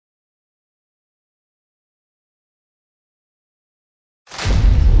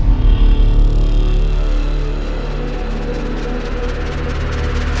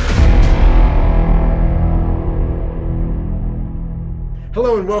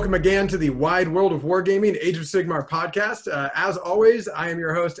Hello and welcome again to the Wide World of Wargaming Age of Sigmar podcast. As always, I am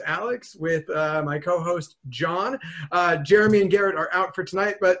your host, Alex, with my co-host, John. Jeremy and Garrett are out for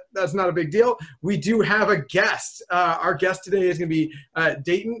tonight, but that's not a big deal. We do have a guest. Our guest today is going to be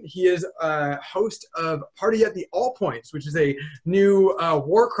Dayton. He is host of Party at the All Points, which is a new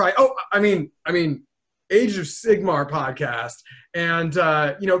Warcry. Age of Sigmar podcast. And,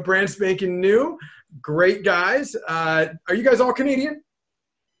 brand spanking new. Great guys. Are you guys all Canadian?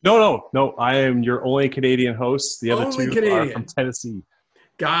 No. I am your only Canadian host. The other only two Canadian. are from Tennessee.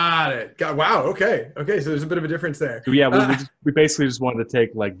 Got it. Wow. Okay. So there's a bit of a difference there. So yeah, we basically just wanted to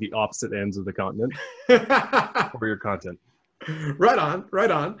take like the opposite ends of the continent for your content. Right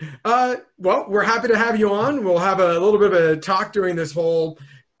on. Well, we're happy to have you on. We'll have a little bit of a talk during this whole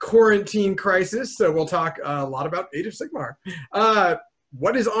quarantine crisis. So we'll talk a lot about Age of Sigmar.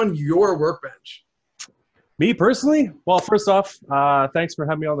 What is on your workbench? Me personally? Well, first off, thanks for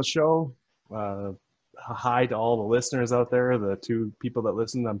having me on the show. Hi to all the listeners out there, the two people that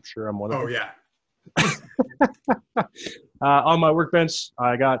listen. I'm sure I'm one of them. Oh, yeah. On my workbench,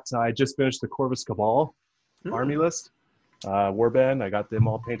 I just finished the Corvus Cabal army list. Warband, I got them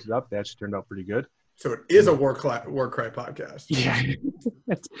all painted up. They actually turned out pretty good. So it is a Warcry podcast. Yeah.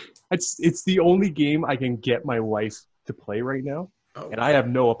 It's the only game I can get my wife to play right now. Oh. And I have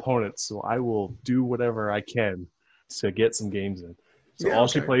no opponents, so I will do whatever I can to get some games in. So yeah,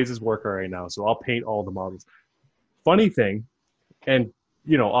 she plays is Warcry right now, so I'll paint all the models. Funny thing, and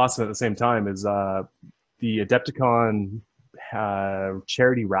awesome at the same time, is the Adepticon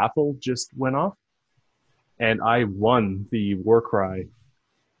charity raffle just went off, and I won the Warcry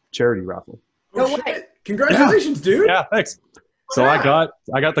charity raffle. No way! Congratulations, dude! Yeah, thanks. So yeah.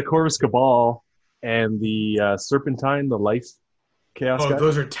 I got the Corvus Cabal and the Serpentine, the Life Chaos guy.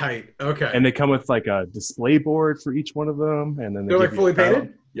 Those are tight. Okay. And they come with like a display board for each one of them, and then they're like fully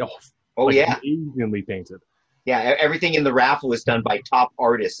painted. Amazingly painted. Yeah, everything in the raffle is done by top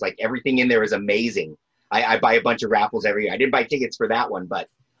artists. Like everything in there is amazing. I buy a bunch of raffles every year. I didn't buy tickets for that one, but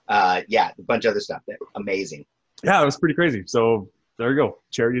a bunch of other stuff. Amazing. Yeah, it was pretty crazy. So there you go.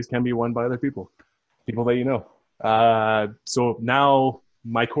 Charities can be won by other people that you know. So now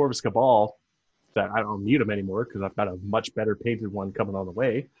my Corvus Cabal, that I don't need them anymore because I've got a much better painted one coming on the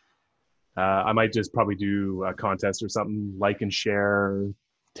way. I might just probably do a contest or something, like and share,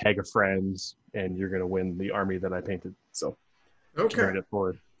 tag a friend, and you're going to win the army that I painted. So carrying it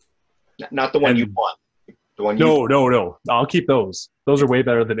forward. Not the one you want. The one No. I'll keep those. Those are way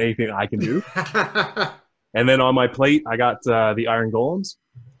better than anything I can do. And then on my plate, I got the Iron Golems,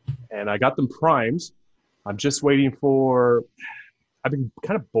 and I got them primed. I'm just waiting for... I've been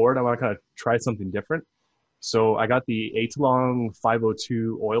kind of bored. I want to kind of try something different. So I got the Aetolong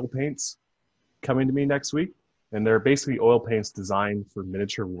 502 oil paints coming to me next week. And they're basically oil paints designed for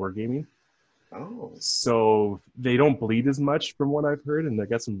miniature wargaming. Oh. So they don't bleed as much from what I've heard. And they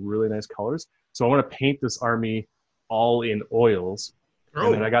got some really nice colors. So I want to paint this army all in oils.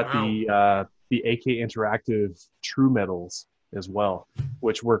 And then I got the AK Interactive True Metals as well,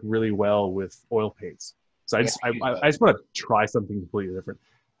 which work really well with oil paints. So I just want to try something completely different.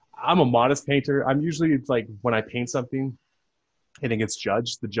 I'm a modest painter. I'm usually like when I paint something and it gets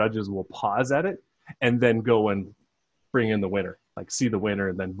judged, the judges will pause at it and then go and bring in the winner, like see the winner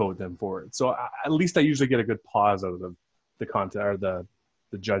and then vote them forward. So at least I usually get a good pause out of the content or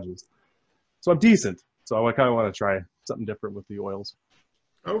the judges. So I'm decent. So I kind of want to try something different with the oils.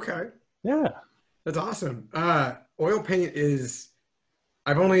 Okay. Yeah. That's awesome. Oil paint is...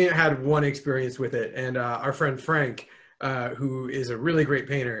 I've only had one experience with it, and our friend Frank, who is a really great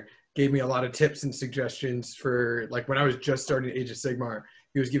painter, gave me a lot of tips and suggestions for, like, when I was just starting Age of Sigmar.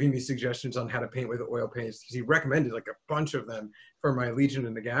 He was giving me suggestions on how to paint with oil paints because he recommended like a bunch of them for my Legion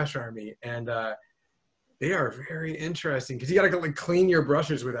and the Gash Army, and they are very interesting because you got to like clean your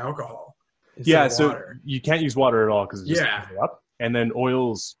brushes with alcohol. Yeah, so you can't use water at all because it just comes up, and then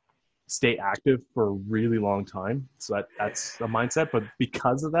oils stay active for a really long time. So that's a mindset. But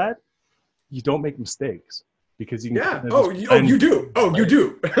because of that, you don't make mistakes because you can. You do. You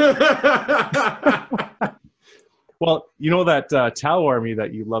do. Well, you know that Tau army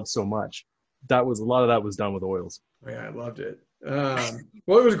that you love so much. A lot of that was done with oils. Oh, yeah, I loved it.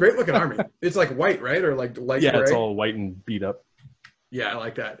 Well, it was a great looking army. It's like white, right? Or like light gray? It's all white and beat up. Yeah, I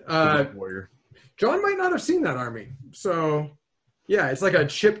like that. Warrior. John might not have seen that army. So... yeah, it's like a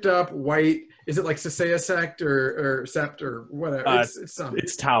chipped up white. Is it like Sasea Sect or Sept or whatever?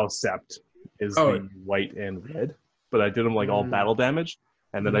 It's Tau Sept is the white and red. But I did them like all battle damage.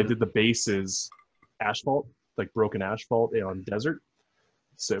 And then I did the bases asphalt, like broken asphalt on desert.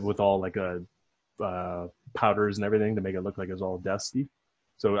 So with all like powders and everything to make it look like it was all dusty.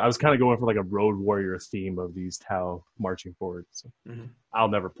 So I was kind of going for like a road warrior theme of these Tau marching forward. So I'll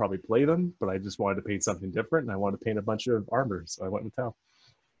never probably play them, but I just wanted to paint something different, and I wanted to paint a bunch of armor, so I went with Tau.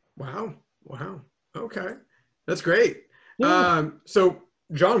 Wow. Okay, that's great. Yeah. So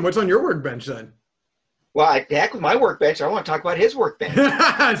John, what's on your workbench then? Well, heck with my workbench. I want to talk about his workbench.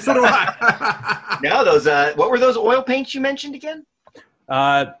 So do I. No, those what were those oil paints you mentioned again?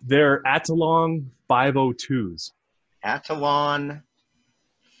 They're Atolong 502s. Atolong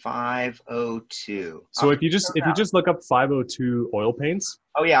 502. So if you just look up 502 oil paints.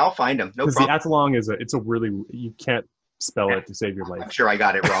 Oh yeah, I'll find them. No problem. Because the Atolong it's a really, you can't spell it to save your life. I'm sure I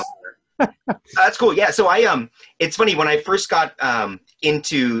got it wrong. That's cool. Yeah. So it's funny when I first got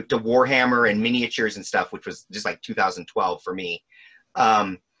into Warhammer and miniatures and stuff, which was just like 2012 for me.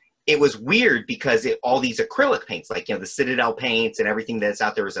 It was weird because all these acrylic paints, like, the Citadel paints and everything that's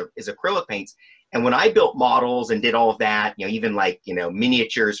out there is acrylic paints. And when I built models and did all of that, even like,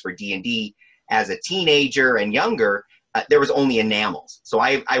 miniatures for D&D as a teenager and younger, there was only enamels. So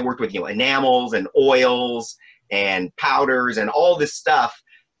I worked with, enamels and oils and powders and all this stuff.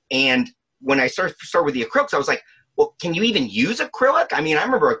 And when I started with the acrylics, I was like, well, can you even use acrylic? I mean, I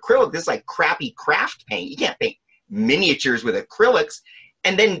remember acrylic, this is like crappy craft paint. You can't paint miniatures with acrylics.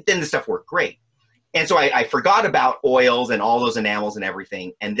 And then the stuff worked great. And so I forgot about oils and all those enamels and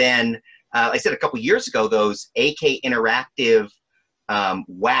everything. And then, I said a couple years ago, those AK Interactive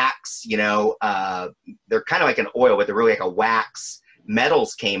wax, they're kind of like an oil, but they're really like a wax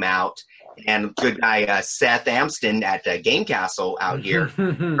metals came out. And good guy Seth Amston at Game Castle out here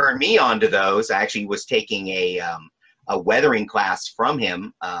turned me onto those. I actually was taking a weathering class from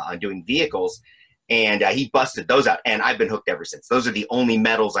him on doing vehicles, and he busted those out, and I've been hooked ever since. Those are the only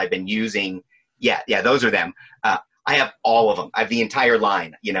metals I've been using. Yeah, those are them. I have all of them. I have the entire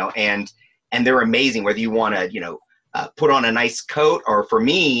line, and they're amazing. Whether you want to, put on a nice coat, or for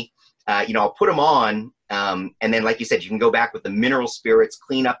me, I'll put them on. And then, like you said, you can go back with the mineral spirits,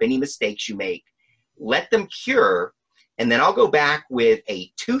 clean up any mistakes you make, let them cure, and then I'll go back with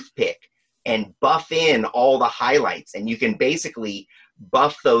a toothpick and buff in all the highlights. And you can basically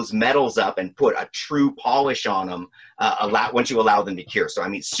buff those metals up and put a true polish on them once you allow them to cure. So, I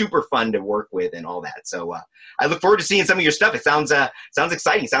mean, super fun to work with and all that. So I look forward to seeing some of your stuff. It sounds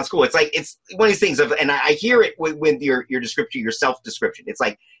exciting. Sounds cool. It's like, it's one of these things and I hear it with your description, your self-description. It's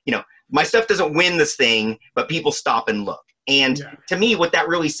like, my stuff doesn't win this thing, but people stop and look. And to me, what that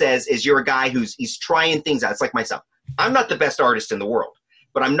really says is you're a guy he's trying things out. It's like myself. I'm not the best artist in the world,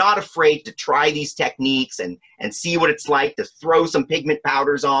 but I'm not afraid to try these techniques and see what it's like to throw some pigment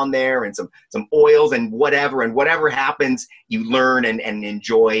powders on there and some oils and whatever happens, you learn and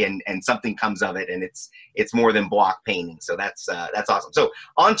enjoy and something comes of it, and it's more than block painting. So that's awesome. So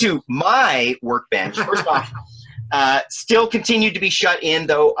onto my workbench. First off, still continued to be shut in,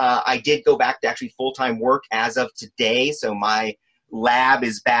 though. I did go back to actually full-time work as of today, so my lab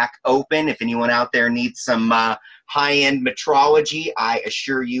is back open. If anyone out there needs some high-end metrology, I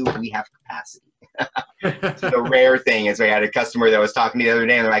assure you we have capacity. The rare thing is, I had a customer that was talking to me the other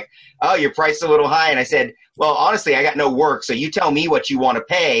day, and they're like, oh, your price is a little high. And I said, well, honestly, I got no work, so you tell me what you want to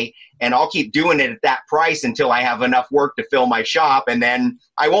pay, and I'll keep doing it at that price until I have enough work to fill my shop, and then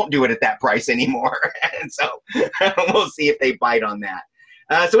I won't do it at that price anymore. And so we'll see if they bite on that.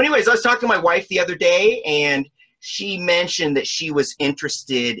 So anyways, I was talking to my wife the other day, and she mentioned that she was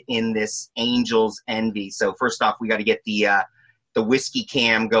interested in this Angel's Envy. So first off, we got to get the whiskey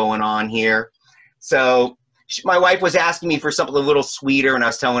cam going on here. So my wife was asking me for something a little sweeter, and I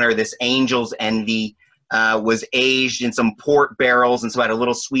was telling her this Angel's Envy was aged in some port barrels, and so had a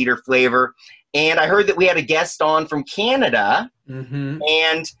little sweeter flavor. And I heard that we had a guest on from Canada,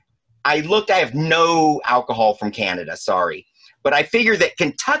 and I looked. I have no alcohol from Canada, sorry. But I figured that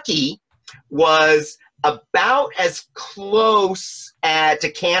Kentucky was about as close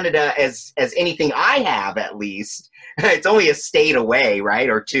to Canada as anything I have, at least. It's only a state away, right?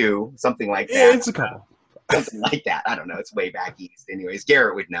 Or two, something like that. Yeah, it's a couple. Something like that. I don't know. It's way back east. Anyways,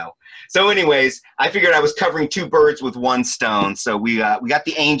 Garrett would know. So anyways, I figured I was covering two birds with one stone. So we got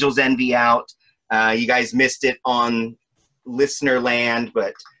the Angel's Envy out. You guys missed it on listener land,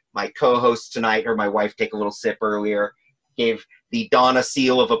 but my co-host tonight heard my wife take a little sip earlier, gave the Donna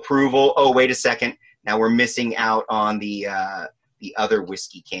seal of approval. Oh, wait a second. Now we're missing out on the other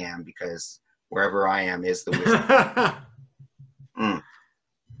whiskey cam, because wherever I am is the whiskey.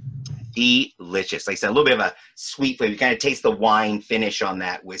 Delicious. Like I said, a little bit of a sweet flavor. You kind of taste the wine finish on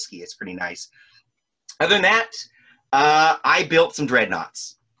that whiskey. It's pretty nice. Other than that, I built some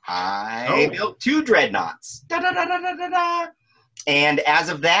dreadnoughts. I built 2 dreadnoughts. And as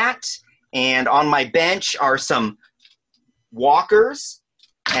of that, and on my bench are some walkers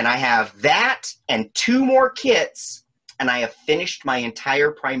and I have that and 2 more kits, and I have finished my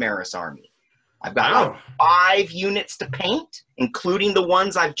entire Primaris army. I've got like 5 units to paint, including the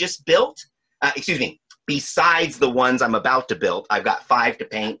ones I've just built. Excuse me, besides the ones I'm about to build. I've got 5 to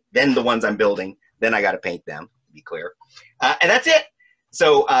paint, then the ones I'm building, then I got to paint them, to be clear. And that's it.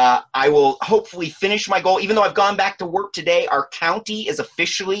 So I will hopefully finish my goal. Even though I've gone back to work today, our county is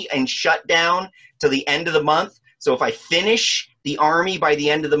officially in shutdown till the end of the month. So if I finish the army by the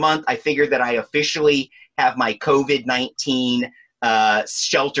end of the month, I figure that I officially have my COVID-19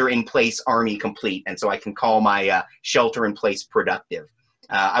 shelter-in-place army complete. And so I can call my shelter-in-place productive.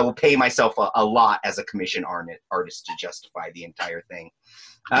 I will pay myself a lot as a commission artist to justify the entire thing.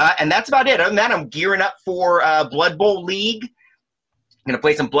 And that's about it. Other than that, I'm gearing up for Blood Bowl League. I'm going to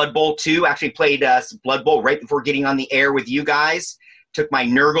play some Blood Bowl 2. Actually played Blood Bowl right before getting on the air with you guys. Took my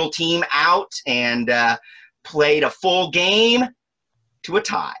Nurgle team out and played a full game to a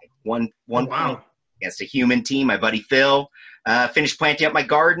tie. One point against a human team, my buddy Phil. Finished planting up my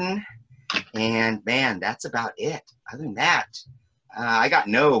garden. And, man, that's about it. Other than that, I got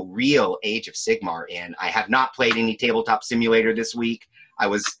no real Age of Sigmar in. I have not played any Tabletop Simulator this week. I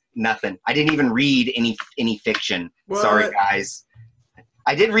was nothing. I didn't even read any fiction. What? Sorry, guys.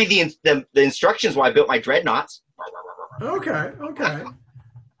 I did read the instructions while I built my dreadnoughts. Okay.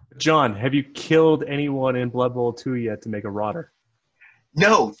 John, have you killed anyone in Blood Bowl 2 yet to make a rotter?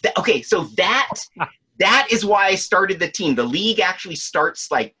 No. Okay, so that is why I started the team. The league actually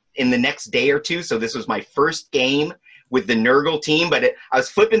starts like in the next day or two, so this was my first game with the Nurgle team, but I was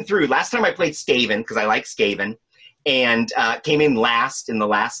flipping through. Last time I played Skaven, because I like Skaven, and came in last in the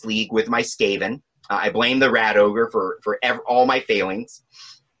last league with my Skaven. I blame the Rat Ogre for all my failings,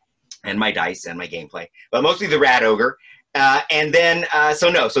 and my dice and my gameplay, but mostly the Rat Ogre.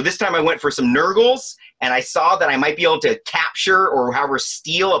 So this time I went for some Nurgles, and I saw that I might be able to capture or however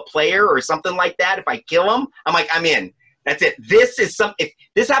steal a player or something like that if I kill them. I'm like, I'm in. That's it. If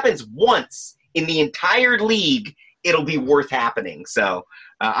this happens once in the entire league, it'll be worth happening. So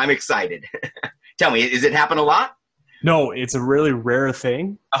I'm excited. Tell me, does it happen a lot? No, it's a really rare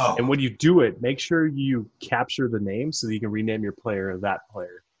thing. Oh. And when you do it, make sure you capture the name so that you can rename your player that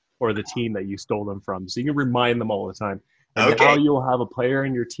player or the team that you stole them from. So you can remind them all the time. And now you'll have a player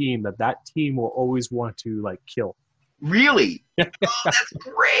in your team that team will always want to like kill. Really? Oh, that's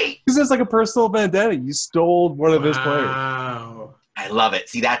great. Because it's like a personal vendetta. You stole one of his players. Wow. I love it.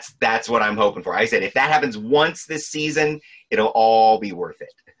 See, that's what I'm hoping for. I said, if that happens once this season, it'll all be worth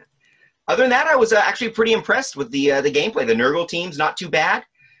it. Other than that, I was actually pretty impressed with the gameplay. The Nurgle team's not too bad.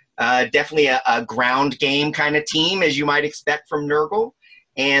 Definitely a ground game kind of team, as you might expect from Nurgle.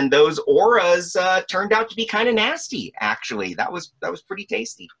 And those auras turned out to be kind of nasty, actually. That was pretty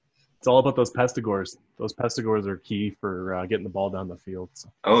tasty. It's all about those Pestigors. Those Pestigors are key for getting the ball down the field. So.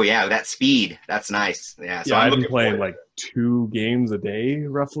 Oh, yeah, that speed. That's nice. Yeah, so I've been playing like 2 games a day,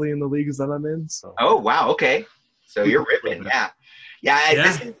 roughly, in the leagues that I'm in. So. Oh, wow, okay. So you're ripping, yeah.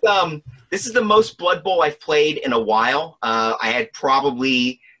 This is the most Blood Bowl I've played in a while. I had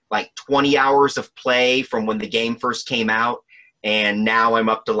probably like 20 hours of play from when the game first came out, and now I'm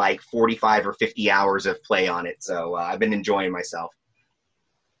up to like 45 or 50 hours of play on it. So I've been enjoying myself.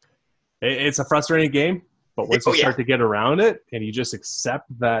 It's a frustrating game, but once you start to get around it and you just accept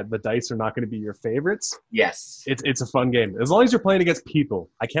that the dice are not going to be your favorites, yes, it's a fun game. As long as you're playing against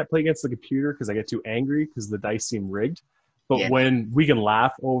people. I can't play against the computer because I get too angry because the dice seem rigged. But when we can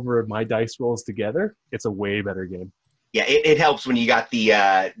laugh over my dice rolls together, it's a way better game. Yeah, it helps when you got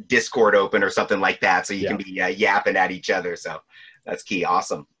the Discord open or something like that, so you can be yapping at each other. So that's key.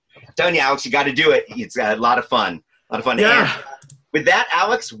 Awesome. I'm telling you, Alex, you got to do it. It's a lot of fun. A lot of fun. Yeah. And with that,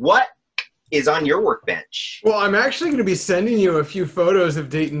 Alex, what is on your workbench? Well, I'm actually going to be sending you a few photos of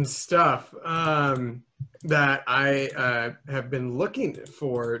Dayton's stuff that I have been looking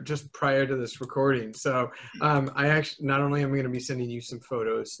for just prior to this recording. So I actually, not only am I going to be sending you some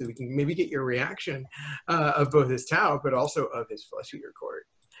photos so we can maybe get your reaction of both his Tau, but also of his Flesh Eater Court.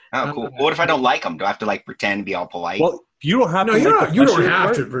 Oh, cool. What if I don't like them? Do I have to like pretend, be all polite? Well, you don't have to. You don't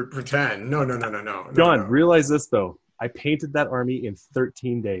have to pretend. No. John, realize this though. I painted that army in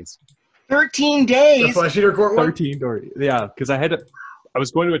 13 days. 13 days? The Flesh Eater Court one? 13 days. Yeah, because I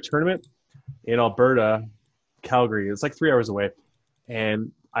was going to a tournament in Alberta, Calgary. It's like 3 hours away.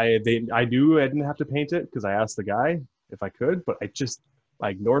 And I knew I didn't have to paint it because I asked the guy if I could, but I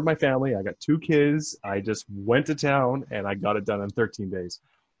ignored my family. I got 2 kids. I just went to town and I got it done in 13 days.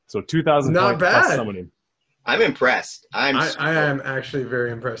 So 2,000 Not points plus bad. summoning. I'm impressed. I am actually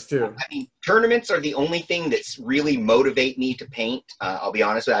very impressed too. I mean, tournaments are the only thing that's really motivate me to paint. I'll be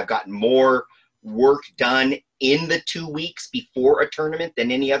honest with you, I've gotten more work done in the 2 weeks before a tournament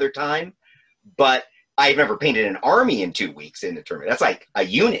than any other time. But I've never painted an army in 2 weeks in the tournament. That's like a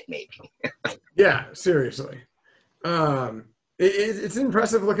unit, maybe. Yeah, seriously. It's an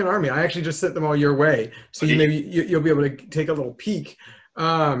impressive looking army. I actually just sent them all your way, so you'll be able to take a little peek,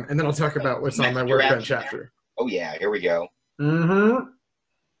 and then I'll talk about what's on my workbench after. Oh yeah, here we go. Mm-hmm.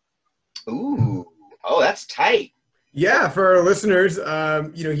 Ooh, oh, that's tight. Yeah, for our listeners,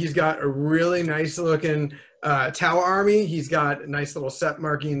 he's got a really nice looking Tau army. He's got nice little set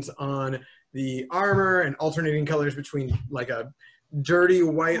markings on the armor and alternating colors between like a dirty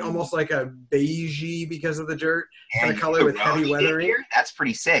white, almost like a beigey because of the dirt kind of color with heavy weathering. That's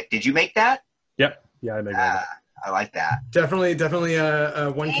pretty sick. Did you make that? Yep. Yeah, I made that. I like that. Definitely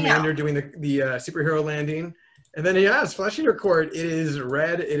one commander doing the superhero landing. And then he has Flesh Eater Court. It is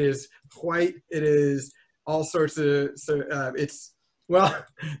red. It is white. It is all sorts of it's well.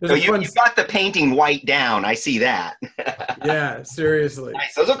 So you got the painting white down. I see that. Yeah, seriously.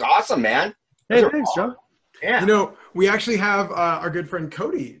 Nice. Those look awesome, man. Hey, thanks, John. Yeah. We actually have our good friend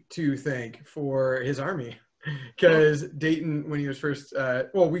Cody to thank for his army. Because Dayton, when he was first,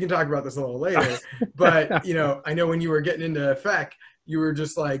 we can talk about this a little later, but, I know when you were getting into FEC, you were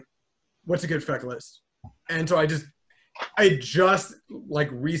just like, what's a good FEC list? And so I just like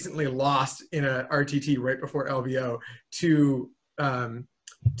recently lost in a RTT right before LVO to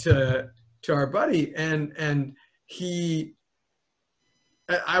our buddy, and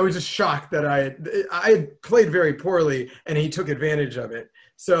I was just shocked that I played very poorly, and he took advantage of it.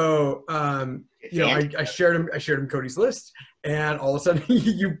 So, I shared him Cody's list, and all of a sudden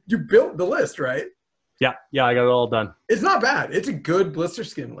you built the list, right? Yeah, I got it all done. It's not bad. It's a good blister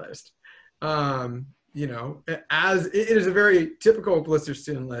skin list. As it is a very typical blister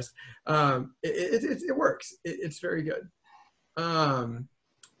skin list. It works. It's very good. On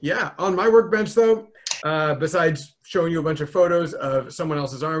my workbench though, besides showing you a bunch of photos of someone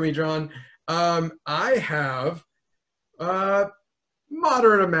else's army, John, I have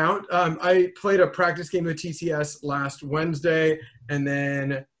moderate amount. I played a practice game of TCS last Wednesday, and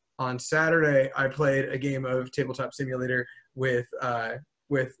then on Saturday I played a game of Tabletop Simulator with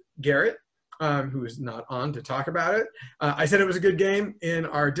Garrett, who is not on to talk about it. I said it was a good game in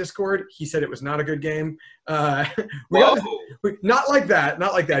our Discord. He said it was not a good game. Not like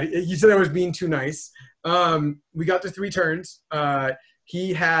that. He said I was being too nice. We got to 3 turns.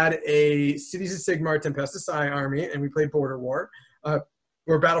 He had a Cities of Sigmar Tempesta Psi army, and we played Border War, or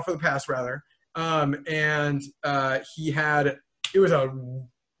Battle for the Past, rather. It was a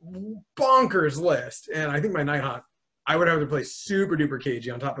bonkers list, and I think my Nighthawk, I would have to play super duper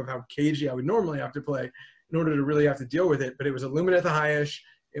cagey on top of how cagey I would normally have to play in order to really have to deal with it. But it was a Lumineth Highish,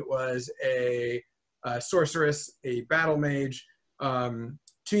 it was a Sorceress, a Battle Mage, 2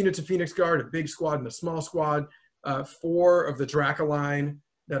 units of Phoenix Guard, a big squad and a small squad, 4 of the Dracoline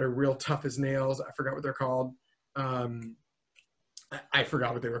that are real tough as nails. I forgot what they're called. I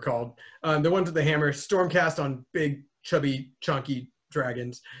forgot what they were called. The ones with the hammer, Stormcast on big, chubby, chunky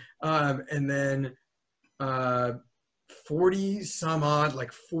dragons. And then 40 some odd,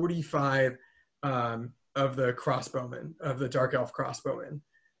 like 45 of the crossbowmen, of the Dark Elf crossbowmen,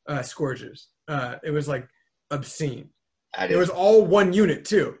 Scourges. It was like obscene. It was all 1 unit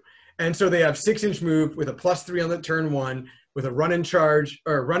too. And so they have 6-inch move with a +3 on the turn 1, with a run and charge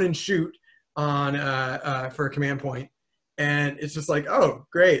or run and shoot on for a command point. And it's just like, oh,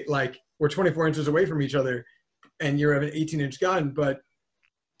 great. Like, we're 24 inches away from each other, and you have an 18-inch gun, but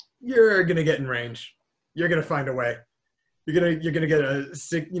you're going to get in range. You're going to find a way. You're gonna get a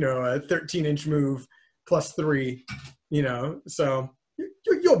 13-inch move +3, so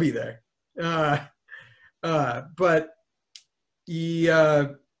you'll be there. But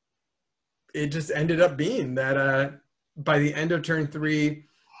it just ended up being that by the end of turn 3,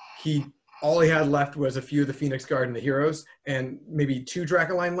 all he had left was a few of the Phoenix Guard and the Heroes, and maybe 2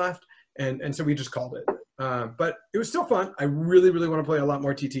 Dracoline left, and so we just called it. But it was still fun. I really, really want to play a lot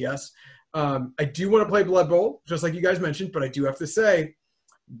more TTS. I do want to play Blood Bowl, just like you guys mentioned, but I do have to say,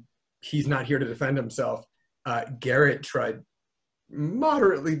 he's not here to defend himself. Garrett tried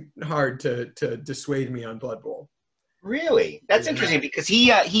moderately hard to dissuade me on Blood Bowl. Really? That's interesting, because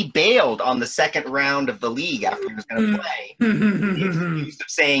he bailed on the second round of the league after he was going to play. He was accused of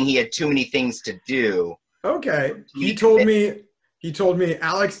saying he had too many things to do. Okay. He told me,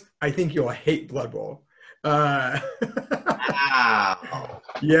 Alex, I think you'll hate Blood Bowl. Wow.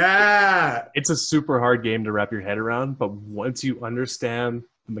 Yeah. It's a super hard game to wrap your head around, but once you understand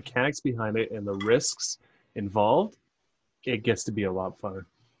the mechanics behind it and the risks involved, it gets to be a lot fun.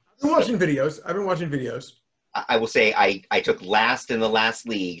 I've been watching videos. I will say I took last in the last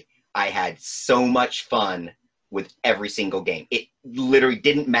league. I had so much fun with every single game. It literally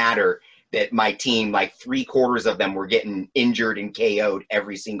didn't matter that my team, like 3/4 of them were getting injured and KO'd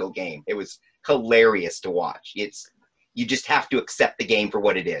every single game. It was hilarious to watch. You just have to accept the game for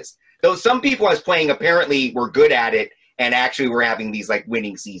what it is. Though some people I was playing apparently were good at it and actually were having these like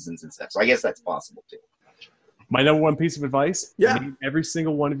winning seasons and stuff. So I guess that's possible too. My number one piece of advice, yeah, name every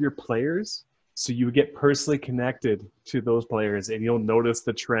single one of your players so you get personally connected to those players and you'll notice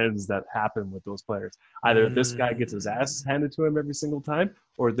the trends that happen with those players. Either this guy gets his ass handed to him every single time,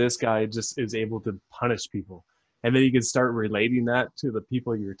 or this guy just is able to punish people. And then you can start relating that to the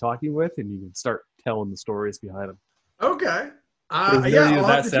people you're talking with, and you can start telling the stories behind them. Okay. Yeah,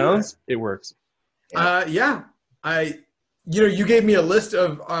 that sounds, it works. Yeah. You gave me a list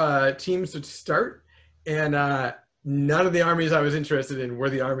of teams to start, and none of the armies I was interested in were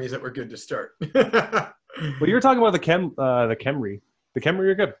the armies that were good to start. Well, you were talking about the Khemri. The Khemri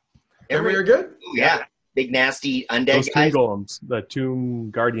are good. Khemri are good? Ooh, yeah. Big, nasty, undead Those guys. tomb golems, the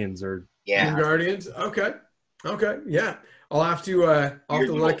tomb guardians are... Yeah. Tomb guardians? Okay. Yeah. I'll have to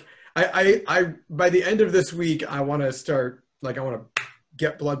look. I by the end of this week, I want to start, I want to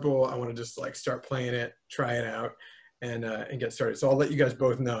get Blood Bowl. I want to just, start playing it, try it out, and get started. So I'll let you guys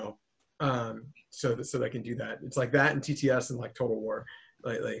both know. So that I can do that. It's like that and TTS and Total War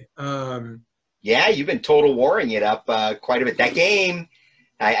lately. Yeah, you've been Total Warring it up quite a bit. That game,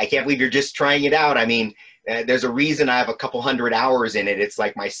 I can't believe you're just trying it out. I mean, there's a reason I have a couple 100 hours in it. It's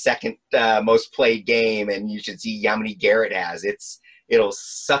like my second most played game, and you should see how many Garrett has. It'll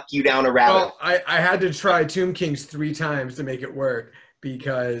suck you down a rabbit hole. Well, I had to try Tomb Kings 3 times to make it work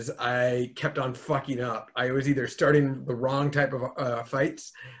because I kept on fucking up. I was either starting the wrong type of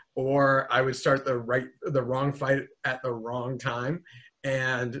fights, or I would start the wrong fight at the wrong time,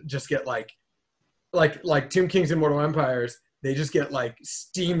 and just get like Tomb Kings and Mortal Empires. They just get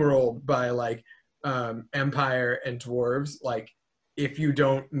steamrolled by Empire and Dwarves. If you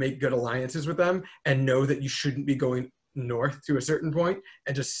don't make good alliances with them and know that you shouldn't be going north to a certain point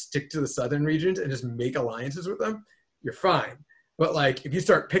and just stick to the southern regions and just make alliances with them, you're fine. But if you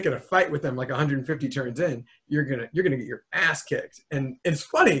start picking a fight with them 150 turns in, you're gonna get your ass kicked. And it's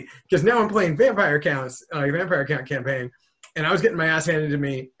funny because now I'm playing Vampire Count campaign, and I was getting my ass handed to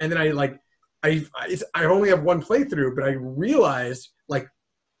me, and then I only have one playthrough, but I realized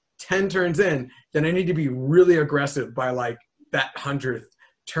 10 turns in that I need to be really aggressive by that 100th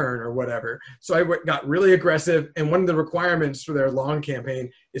turn or whatever. So I got really aggressive, and one of the requirements for their long campaign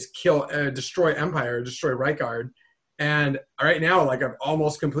is destroy Empire, destroy Reitgard. And right now, I've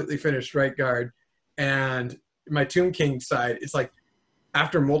almost completely finished Reitgard, and my Tomb King side, it's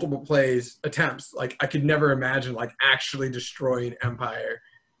after multiple attempts, I could never imagine actually destroying Empire,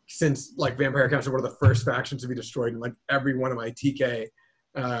 since Vampire Council were one of the first factions to be destroyed in every one of my TK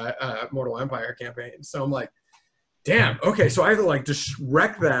Mortal Empire campaigns. So I'm damn, okay, so I have to just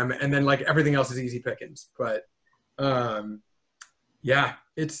wreck them, and then everything else is easy pickings. But yeah,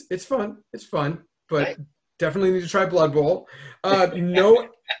 it's fun. It's fun, but definitely need to try Blood Bowl. No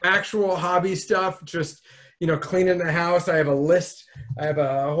actual hobby stuff, just cleaning the house. I have a list. I have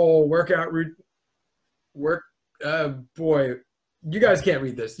a whole workout route. Boy, you guys can't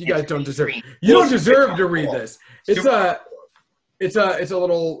read this. You guys don't deserve. You don't deserve to read this. It's a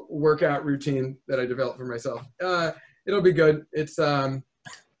little workout routine that I developed for myself. It'll be good. It's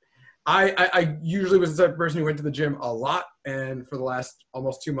I usually was the type of person who went to the gym a lot, and for the last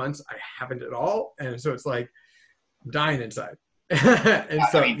almost 2 months, I haven't at all. And so it's I'm dying inside. And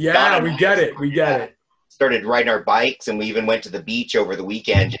so, yeah, we get it. We get it. Started riding our bikes, and we even went to the beach over the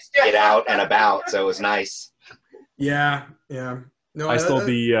weekend just to get out and about. So it was nice. Yeah. No, I stole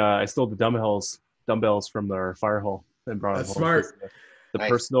the dumbbells from our fire hall and brought them home. Smart. The Nice.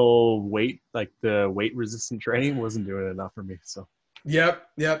 Personal weight, the weight resistant training wasn't doing enough for me. So. Yep.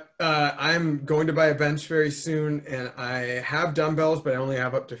 I'm going to buy a bench very soon, and I have dumbbells, but I only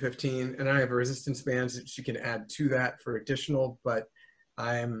have up to 15, and I have a resistance bands that you can add to that for additional. But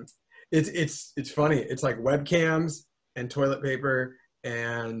it's funny. It's webcams and toilet paper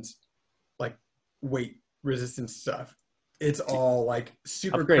and weight resistance stuff. It's all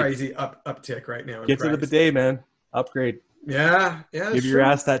super Upgrade. crazy uptick right now. Get to the bidet, man. Upgrade. Yeah. Give your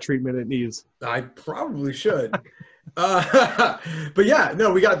ass that treatment it needs. I probably should. But yeah,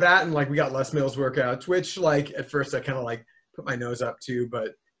 no, we got that, and we got Les Mills workouts, which at first I kind of put my nose up to,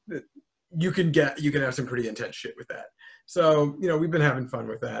 but you can have some pretty intense shit with that. So we've been having fun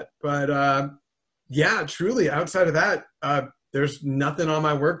with that. But yeah, truly, outside of that, there's nothing on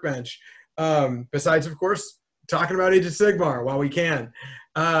my workbench besides, of course, talking about Age of Sigmar while we can.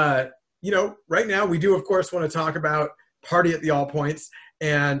 Right now we do, of course, want to talk about Party at the All Points.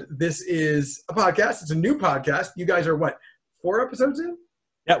 And this is a podcast. It's a new podcast. You guys are what, 4 episodes in?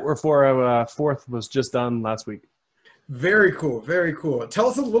 Yeah, we're 4. Fourth was just done last week. Very cool. Very cool. Tell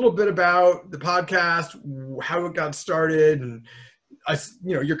us a little bit about the podcast, how it got started, and us,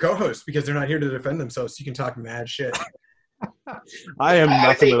 your co-hosts, because they're not here to defend themselves. So you can talk mad shit. I am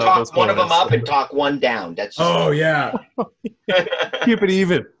nothing without those talk one of them up and talk one down. That's just yeah. Keep it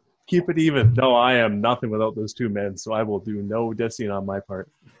even. Keep it even. No, I am nothing without those 2 men, so I will do no dissing on my part.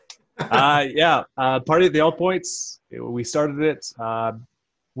 Party at the All Points. We started it.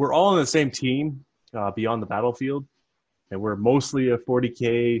 We're all on the same team, Beyond the Battlefield, and we're mostly a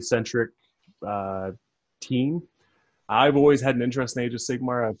 40K centric team. I've always had an interest in Age of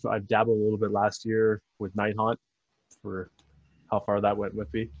Sigmar. I've dabbled a little bit last year with Nighthaunt for how far that went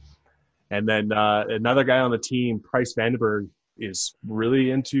with me. And then another guy on the team, Price Vandenberg, is really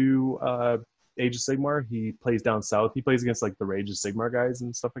into Age of Sigmar. He plays down south. He plays against like the Rage of Sigmar guys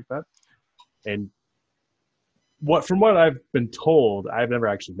and stuff like that. And from what I've been told, I've never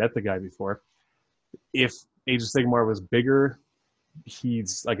actually met the guy before. If Age of Sigmar was bigger,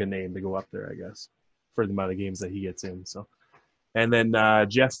 he's like a name to go up there, I guess, for the amount of games that he gets in. So, and then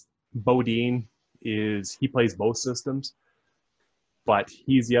Jeff Bodine he plays both systems, but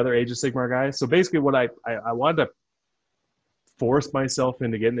he's the other Age of Sigmar guy. So basically, what I wanted to force myself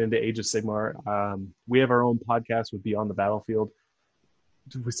into getting into Age of Sigmar. We have our own podcast with Beyond the Battlefield.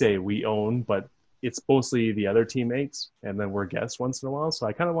 We say we own, but it's mostly the other teammates, and then we're guests once in a while. So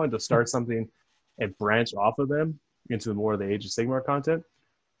I kind of wanted to start something and branch off of them into more of the Age of Sigmar content.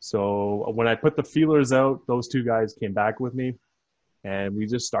 So when I put the feelers out, those 2 guys came back with me, and we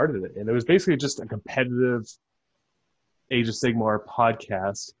just started it. And it was basically just a competitive Age of Sigmar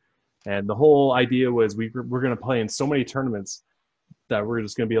podcast. And the whole idea was we're going to play in so many tournaments that we're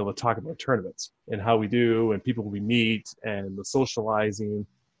just going to be able to talk about tournaments and how we do and people we meet and the socializing,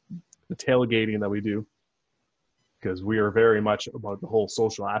 the tailgating that we do, because we are very much about the whole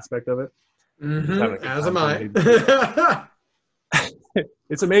social aspect of it. Mm-hmm. As am I.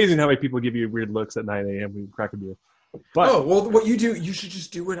 It's amazing how many people give you weird looks at 9 a.m. when you crack a beer. But, what you do, you should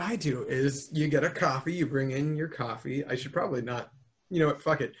just do what I do, is you get a coffee, you bring in your coffee. I should probably not,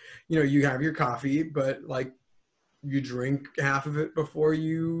 fuck it. You have your coffee, but like you drink half of it before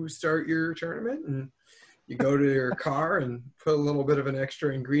you start your tournament, and you go to your car and put a little bit of an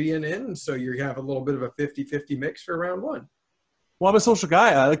extra ingredient in, so you have a little bit of a 50-50 mix for round 1. Well, I'm a social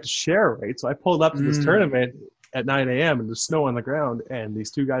guy. I like to share, right? So I pulled up to this tournament at 9 a.m. and there's snow on the ground, and these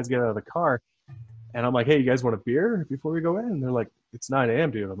 2 guys get out of the car, and I'm like, hey, you guys want a beer before we go in? And they're like, it's 9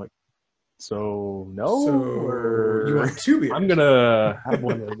 a.m., dude. I'm like, so no? So you want 2 beers? I'm going to have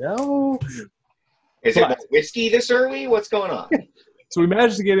one right now. Is it whiskey this early? What's going on? So we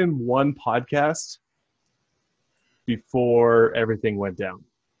managed to get in 1 podcast before everything went down.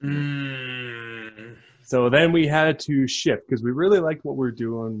 So then we had to shift because we really liked what we're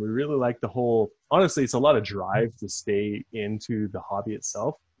doing. We really liked the whole, honestly, it's a lot of drive to stay into the hobby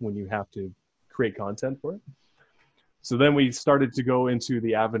itself when you have to create content for it. So then we started to go into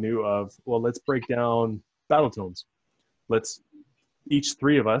the avenue of, well, let's break down Battletones. Let's each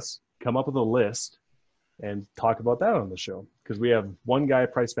 3 of us come up with a list and talk about that on the show. Because we have one guy,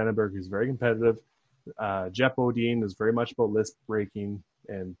 Price Vandenberg, who's very competitive. Jeff Bodine is very much about list breaking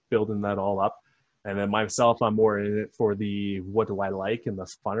and building that all up. And then myself, I'm more in it for the what do I like and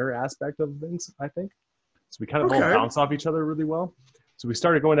the funner aspect of things, I think. So we kind of all bounce off each other really well. So we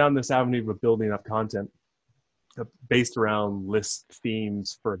started going down this avenue of building up content based around list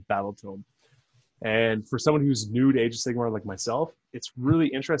themes for Battletome. And for someone who's new to Age of Sigmar like myself, it's really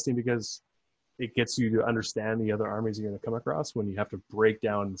interesting because it gets you to understand the other armies you're going to come across when you have to break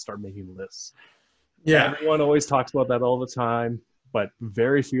down and start making lists. Yeah. Everyone always talks about that all the time, but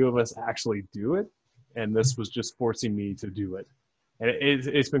very few of us actually do it. And this was just forcing me to do it. And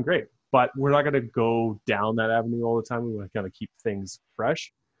it's been great. But we're not going to go down that avenue all the time. We want to kind of keep things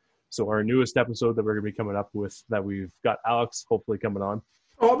fresh. So our newest episode that we're going to be coming up with, that we've got Alex hopefully coming on.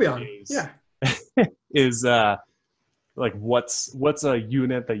 Oh, I'll be on. Yeah. Is like what's a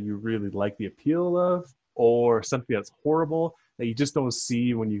unit that you really like the appeal of, or something that's horrible that you just don't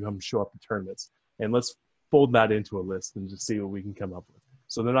see when you come show up to tournaments. And let's fold that into a list and just see what we can come up with.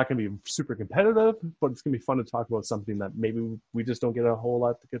 So they're not going to be super competitive, but it's going to be fun to talk about something that maybe we just don't get a whole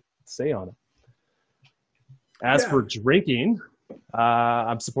lot to get to say on it. As for drinking,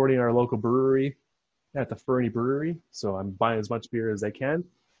 I'm supporting our local brewery at the Fernie Brewery. So I'm buying as much beer as I can.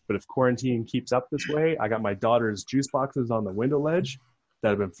 But if quarantine keeps up this way, I got my daughter's juice boxes on the window ledge that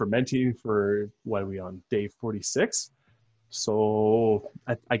have been fermenting for, what are we on, day 46? So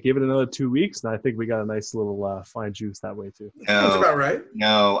I gave it another 2 weeks, and I think we got a nice little fine juice that way too. That's about right.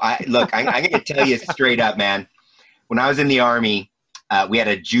 No, I'm going to tell you straight up, man. When I was in the Army, we had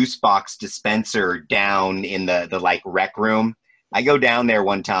a juice box dispenser down in the like rec room. I go down there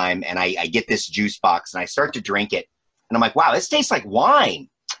one time and I get this juice box and I start to drink it. And I'm like, wow, this tastes like wine.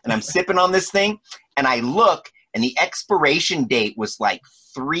 And I'm sipping on this thing and I look and the expiration date was like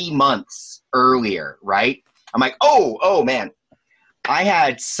 3 months earlier, right? I'm like, oh man. I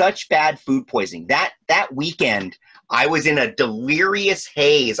had such bad food poisoning. That weekend, I was in a delirious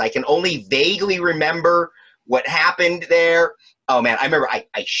haze. I can only vaguely remember what happened there. Oh man, I remember I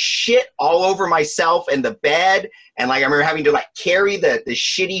shit all over myself in the bed, and like I remember having to like carry the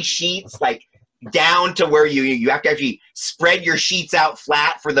shitty sheets like down to where you have to actually spread your sheets out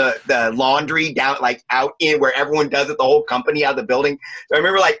flat for the laundry down like out in where everyone does it, the whole company out of the building. So I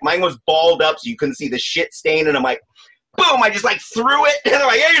remember like mine was balled up so you couldn't see the shit stain, and I'm like, boom, I just like threw it, and they're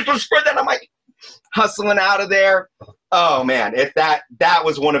like, hey, you're supposed to spread that. And I'm like hustling out of there. Oh man, if that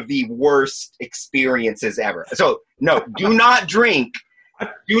was one of the worst experiences ever. So no, do not drink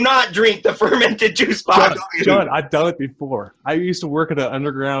the fermented juice box. John, I've done it before. I used to work at an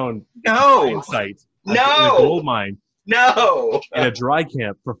underground site. In a gold mine. No. In a dry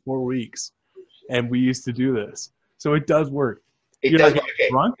camp for 4 weeks. And we used to do this. So it does work. It does work. Okay.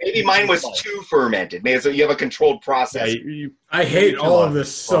 Maybe mine was too fermented. Maybe so you have a controlled process. Yeah, I hate all of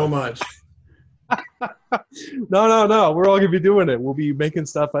this so much. No. We're all gonna be doing it. We'll be making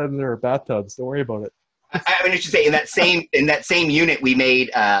stuff out in our bathtubs. Don't worry about it. I mean, I should say in that same unit we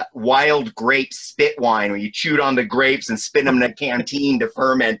made wild grape spit wine, where you chewed on the grapes and spit them in a canteen to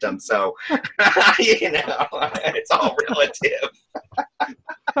ferment them. So it's all relative.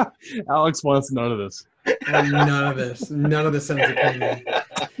 Alex wants none of this. None of this sounds appealing.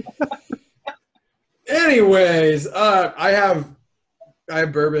 Anyways, I have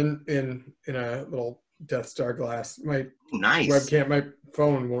bourbon in a little Death Star glass. My webcam, my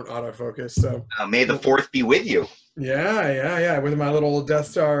phone won't autofocus. So may the fourth be with you. Yeah. With my little Death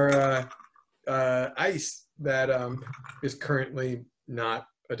Star ice that is currently not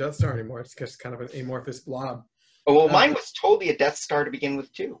a Death Star anymore. It's just kind of an amorphous blob. Oh, well, mine was totally a Death Star to begin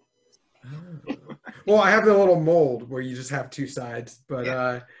with too. Well, I have the little mold where you just have two sides,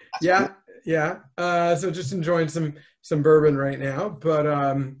 but yeah. So just enjoying some bourbon right now, but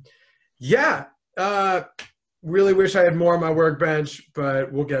really wish I had more on my workbench,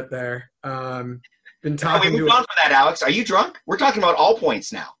 but we'll get there. Been talking. We moved on from that, Alex. Are you drunk? We're talking about all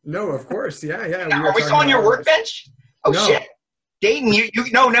points now. No, of course, yeah. Are we still on your workbench? Oh no. Shit, Dayton,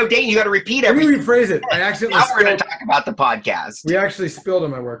 Dayton, you got to repeat everything. Let me rephrase it. I accidentally. Now we're going to talk about the podcast. We actually spilled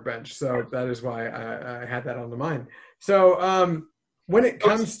on my workbench, so that is why I had that on the mind. So when it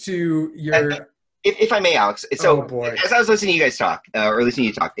comes to your, if I may, Alex. So boy. As I was listening to you guys talk, or listening to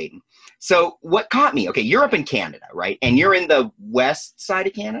you talk, Dayton. So what caught me? Okay, you're up in Canada, right? And you're in the west side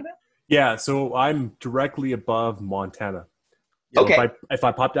of Canada. Yeah, so I'm directly above Montana. Okay. If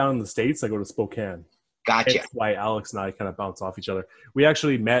I pop down in the States, I go to Spokane. Gotcha. That's why Alex and I kind of bounce off each other. We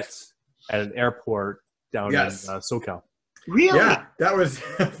actually met at an airport down in SoCal. Really? Yeah, that was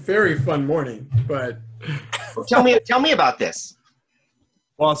a very fun morning. But well, tell me about this.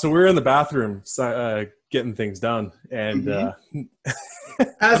 Well, so we're in the bathroom getting things done, and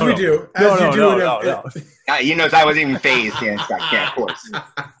as we do. No. You know, I wasn't even phased. Yeah, of course.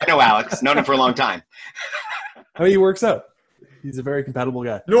 I know Alex. Known him for a long time. I mean, he works out. He's a very compatible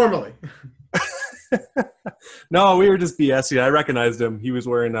guy. Normally. No, we were just BSing. I recognized him. He was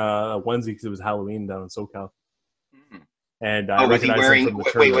wearing a onesie because it was Halloween down in SoCal. And I recognized him from the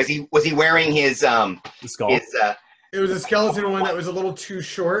tournament. Was he wearing his skull? It was a skeleton one that was a little too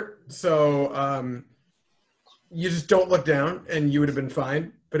short, so you just don't look down, and you would have been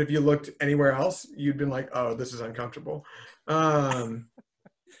fine. But if you looked anywhere else, you'd been like, "Oh, this is uncomfortable." Oh,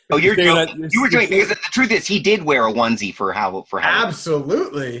 you're joking. You were joking because the truth is, he did wear a onesie for Halloween.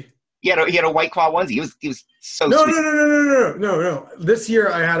 Absolutely. He had a White Claw onesie. He was so no, sweet. No. This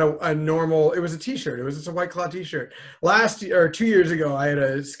year I had a normal. It was a T-shirt. It was just a White Claw T-shirt. Last year or 2 years ago, I had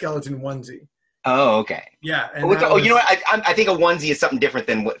a skeleton onesie. Oh, okay. Yeah. And you know what? I think a onesie is something different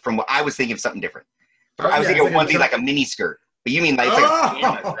from what I was thinking of. Something different. I was thinking a onesie like a mini skirt, but you mean like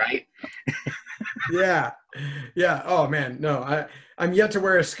pajamas, right? Yeah. Oh man, no. I'm yet to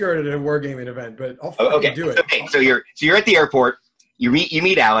wear a skirt at a wargaming event, but I'll fucking do it. Okay, so you're at the airport. You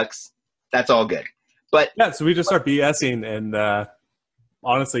meet Alex. That's all good. But yeah, so we just start BSing, and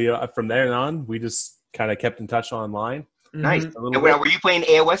honestly, from there on, we just kind of kept in touch online. Nice. Were you playing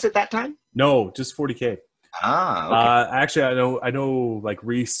AOS at that time? No, just 40K. Okay. Actually, I know like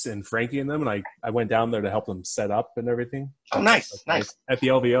Reese and Frankie and them, and I went down there to help them set up and everything. Oh, nice. At the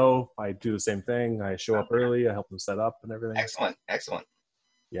LVO, I do the same thing. I show up early. I help them set up and everything. Excellent.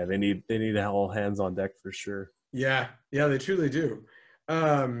 Yeah, they need all hands on deck for sure. Yeah, they truly do.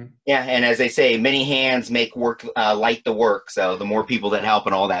 Yeah, and as they say, many hands make work light the work. So the more people that help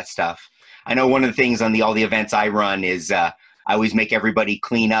and all that stuff. I know one of the things on all the events I run is I always make everybody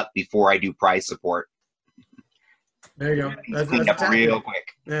clean up before I do prize support. There you go. That's cleaned up real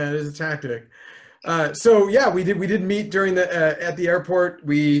quick. Yeah, it is a tactic. So yeah, we did meet during the at the airport.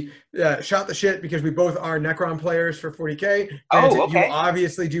 We shot the shit because we both are Necron players for 40K. Oh, okay. You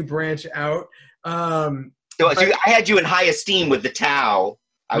obviously do branch out. So I had you in high esteem with the Tau.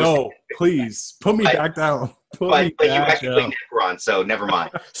 Please put me back down. But you actually played Necron, so never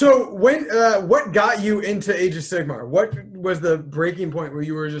mind. So when what got you into Age of Sigmar? What was the breaking point where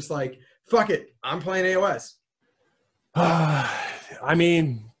you were just like, fuck it, I'm playing AOS? I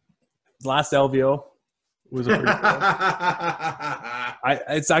mean, last LVO was a pretty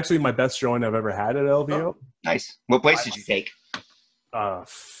it's actually my best showing I've ever had at LVO. Oh, nice. What place did you take? I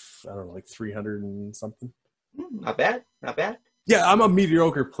don't know, like 300 and something. Not bad. Yeah, I'm a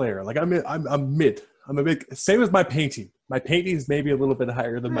mediocre player. Like I'm mid. I'm a big, same as my painting. My painting is maybe a little bit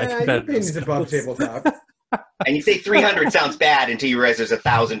higher than my competitors. Painting's above tabletop. And you say 300 sounds bad until you realize there's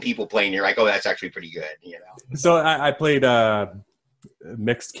 1,000 people playing. You're like, oh, that's actually pretty good. You know. So I played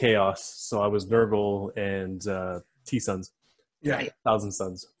mixed chaos. So I was Nurgle and T-Suns. Yeah, 1,000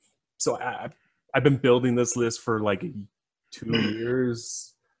 Suns. So I've been building this list for like 2 years.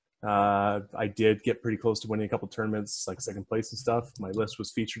 I did get pretty close to winning a couple tournaments, like second place and stuff. My list was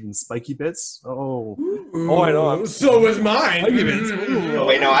featured in Spiky Bits. Oh, I know. So was mine. Spiky Bits. Oh,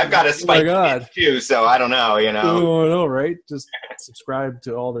 wait, no, I've got a Spiky Bits too, so I don't know, you know. Oh, I know, right? Just subscribe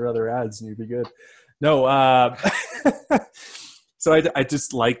to all their other ads and you'd be good. No, so I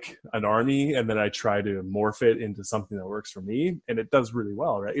just like an army, and then I try to morph it into something that works for me, and it does really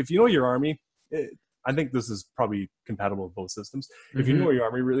well, right? If you know your army, I think this is probably compatible with both systems. If you know your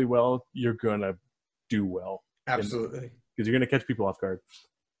army really well, you're going to do well. Absolutely. Because you're going to catch people off guard.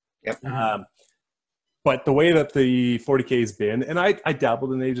 Yep. But the way that the 40K has been, and I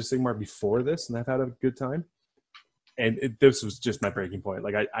dabbled in Age of Sigmar before this, and I've had a good time. And this was just my breaking point.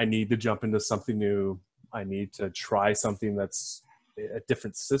 Like, I need to jump into something new. I need to try something that's a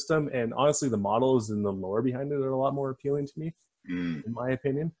different system. And honestly, the models and the lore behind it are a lot more appealing to me, in my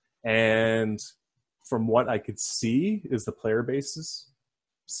opinion. And from what I could see, is the player basis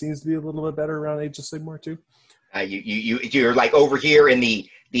seems to be a little bit better around Age of Sigmar too. You're like over here in the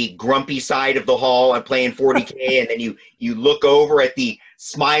grumpy side of the hall and playing 40K, and then you look over at the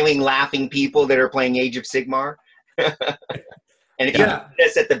smiling, laughing people that are playing Age of Sigmar. And if you did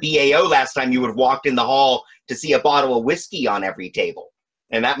this at the BAO last time, you would have walked in the hall to see a bottle of whiskey on every table,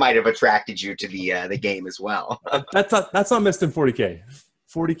 and that might have attracted you to the game as well. That's not missed in 40K.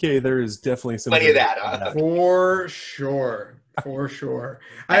 40K, there is definitely some plenty of that, huh? For sure. And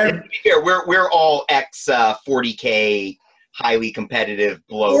to be fair, we're all ex 40K highly competitive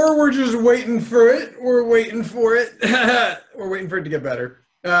blokes. Or we're just waiting for it. We're waiting for it. We're waiting for it to get better.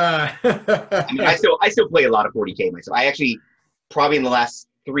 I mean, I still play a lot of 40K myself. I actually probably in the last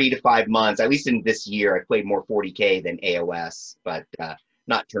 3 to 5 months, at least in this year, I played more 40K than AOS, but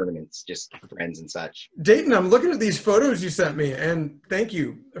not tournaments, just friends and such. Dayton, I'm looking at these photos you sent me, and thank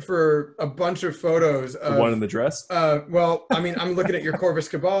you for a bunch of photos. The one in the dress? Well, I mean, I'm looking at your Corvus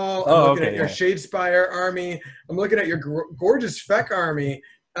Cabal. I'm looking at your Shadespire army. I'm looking at your gorgeous Feck army.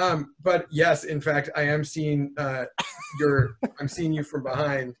 But yes, in fact, I am seeing I'm seeing you from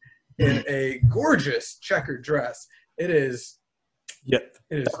behind in a gorgeous checkered dress. It is. Yep.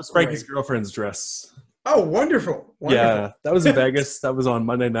 That was Frankie's girlfriend's dress. Oh, wonderful. Yeah, that was in Vegas. That was on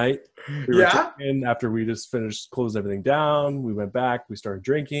Monday night. We were drinking after we just finished closing everything down. We went back. We started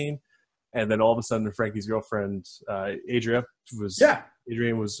drinking. And then all of a sudden, Frankie's girlfriend, Adrian was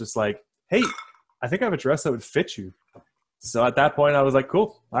just like, hey, I think I have a dress that would fit you. So at that point, I was like,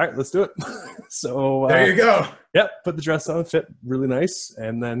 cool. All right, let's do it. So there you go. Yep, put the dress on, fit really nice.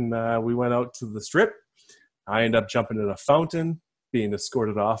 And then we went out to the strip. I ended up jumping in a fountain, being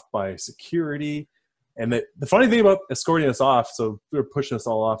escorted off by security. And the funny thing about escorting us off, so they were pushing us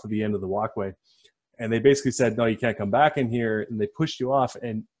all off at the end of the walkway. And they basically said, no, you can't come back in here. And they pushed you off.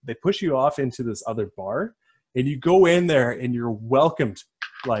 And they push you off into this other bar. And you go in there and you're welcomed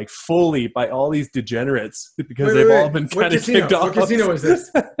like fully by all these degenerates because they've all been kind of kicked off. What casino is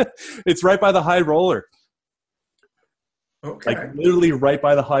this? It's right by the High Roller. Okay. Like literally right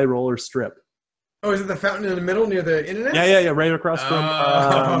by the High Roller strip. Oh, is it the fountain in the middle near the internet? Yeah. Right across from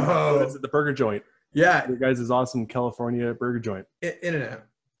the burger joint. Yeah. Your guys' awesome California burger joint. In-N-Out.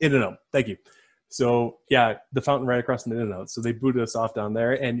 In-N-Out. Thank you. So yeah, the fountain right across from In-N-Out. So they booted us off down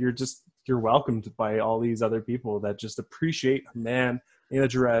there, and you're welcomed by all these other people that just appreciate a man in a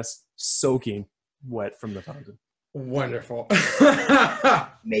dress soaking wet from the fountain. Wonderful.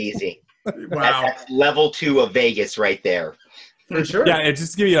 Amazing. Wow. That's level 2 of Vegas right there. For sure. Yeah, it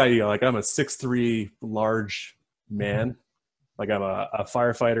just to give you an idea. Like I'm a 6'3" large man. Like I'm a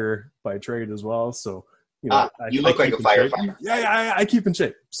firefighter by trade as well. So you look like a firefighter. Yeah, I keep in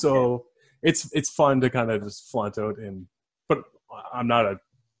shape. So it's fun to kind of just flaunt out, but I'm not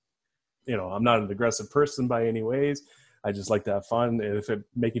I'm not an aggressive person by any ways. I just like to have fun, and if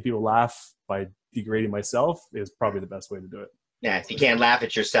making people laugh by degrading myself is probably the best way to do it. Yeah, if you can't laugh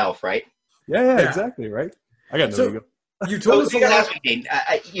at yourself, right? Yeah. Exactly, right? I got no ego. You told us a lot.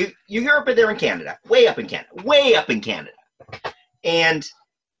 You're up there in Canada, way up in Canada. And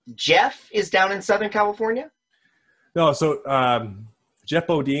Jeff is down in Southern California? No, so Jeff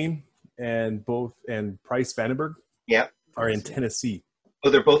Bodine and Price Vandenberg are in Tennessee. Oh,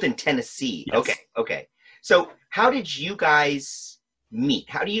 they're both in Tennessee. Yes. Okay. So how did you guys meet?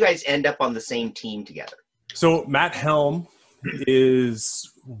 How do you guys end up on the same team together? So Matt Helm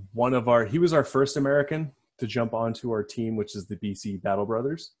is he was our first American to jump onto our team, which is the BC Battle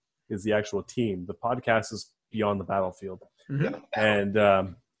Brothers, is the actual team. The podcast is Beyond the Battlefield. Mm-hmm. And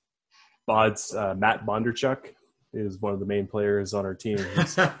Matt Bondarchuk is one of the main players on our team.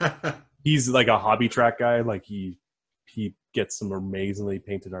 He's like a hobby track guy. Like he gets some amazingly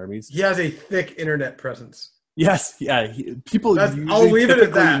painted armies. He has a thick internet presence. Yes, yeah. I'll leave it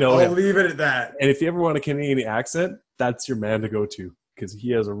at that. Leave it at that. And if you ever want a Canadian accent, that's your man to go to because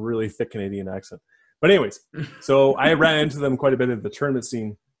he has a really thick Canadian accent. But anyways, so I ran into them quite a bit at the tournament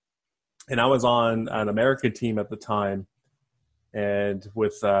scene, and I was on an American team at the time, and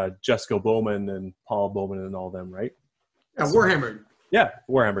with Jessica Bowman and Paul Bowman and all them, right? Yeah, Warhammer. Yeah,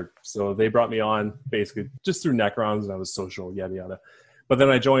 Warhammer. So they brought me on basically just through Necrons, and I was social, yada yada. But then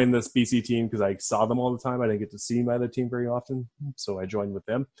I joined this BC team because I saw them all the time. I didn't get to see my other team very often, so I joined with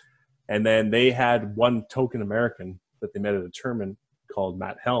them. And then they had one token American that they met at a tournament called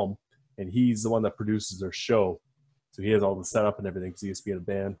Matt Helm, and he's the one that produces their show. So he has all the setup and everything because he used to be in a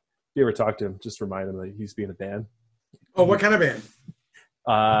band. If you ever talk to him, just remind him that he used to be in a band. Oh, what kind of band?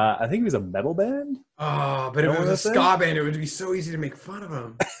 I think he was a metal band. Oh, but if it was a ska band, it would be so easy to make fun of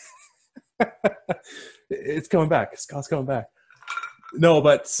him. It's coming back. Ska's coming back. No,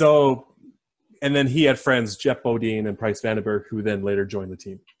 but so, and then he had friends, Jeff Bodine and Price Vandenberg, who then later joined the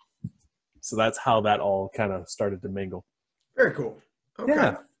team. So that's how that all kind of started to mingle. Very cool. Okay.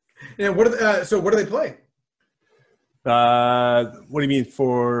 Yeah. And what do they play? What do you mean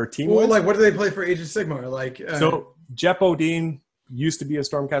for team? Well, like what do they play for Age of Sigmar? Like so Jeff Bodine used to be a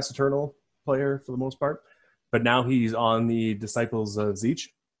Stormcast Eternal player for the most part, but now he's on the Disciples of Tzeentch.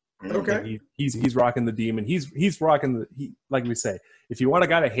 Okay. He's rocking the demon. He's rocking like we say, if you want a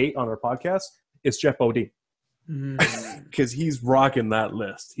guy to hate on our podcast, it's Jeff Bodine. Because he's rocking that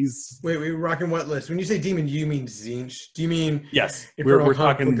list. Wait, rocking what list? When you say demon, do you mean Tzeentch? Do you mean yes? We're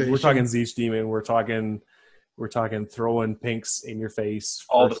talking Tzeentch demon. We're talking throwing pinks in your face.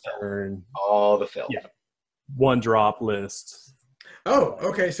 All the fill. Yeah. One drop list. Oh,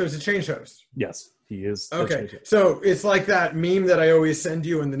 okay. So it's a change host. Yes, he is. Okay. So it's like that meme that I always send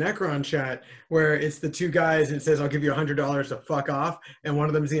you in the Necron chat where it's the two guys and it says, I'll give you $100 to fuck off. And one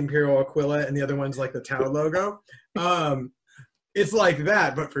of them is the Imperial Aquila and the other one's like the Tau logo. It's like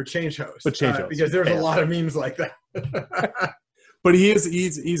that, but for change host. But change host. Because there's a lot of memes like that. But he's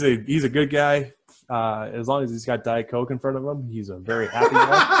a good guy. As long as he's got Diet Coke in front of him, he's a very happy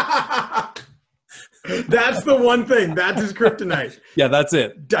guy. That's the one thing. That's his kryptonite. Yeah, that's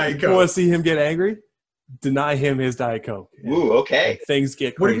it. Diet Coke. You want to see him get angry? Deny him his Diet Coke. Ooh, okay. Things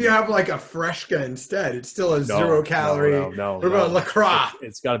get crazy. What if you have like a Freshka instead? It's still a 0 calorie. No. What about LaCroix?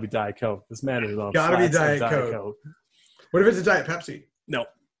 It's got to be Diet Coke. This man is on Gotta be Diet Coke. What if it's a Diet Pepsi? No.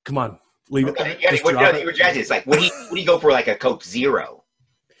 Come on. Leave it. It's like, what do you go for like a Coke Zero?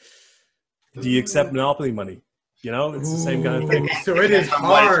 Do you accept Monopoly money? You know, it's the same kind of thing. So it is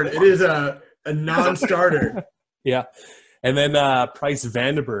hard. It is a non-starter. Yeah. And then Price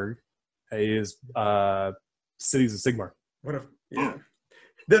Vandenberg is Cities of Sigmar.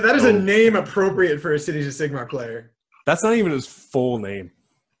 That is a name appropriate for a Cities of Sigmar player. That's not even his full name,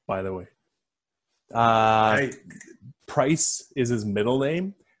 by the way. Price is his middle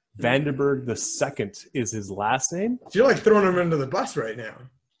name. Vandenberg the second is his last name. So you're like throwing him into the bus right now.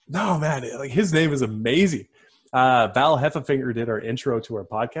 No, man. Like his name is amazing. Val Heffelfinger did our intro to our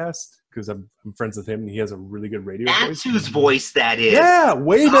podcast because I'm friends with him and he has a really good radio voice. That's whose voice that is. Yeah,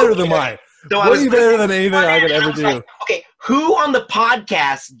 way better than mine. Way better than anything I could ever do. Like, okay, who on the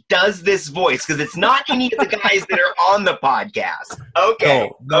podcast does this voice? Because it's not any of the guys that are on the podcast.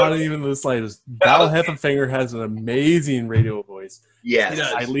 Okay. No, not even the slightest. Val Heffenfinger has an amazing radio voice. Yes.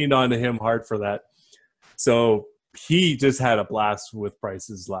 I leaned on to him hard for that. So he just had a blast with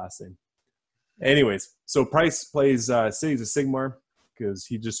Price's last thing. Anyways, so Price plays Cities of Sigmar because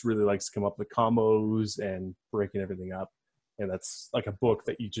he just really likes to come up with combos and breaking everything up. And that's like a book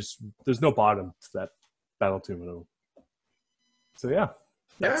that there's no bottom to that Battle 2.0. So yeah.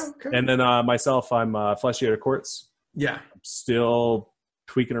 Okay. And then myself, I'm Flesh Eater Quartz. Yeah. I'm still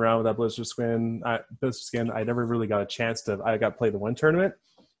tweaking around with that Blizzard skin. I never really got a chance to. I got to play the one tournament.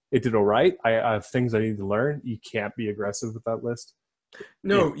 It did all right. I have things I need to learn. You can't be aggressive with that list.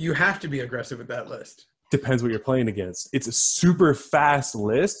 No, you have to be aggressive with that list. Depends what you're playing against. It's a super fast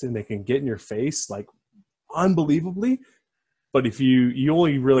list, and they can get in your face like unbelievably. But if you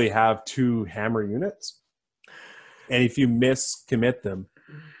only really have 2 hammer units, and if you miscommit them,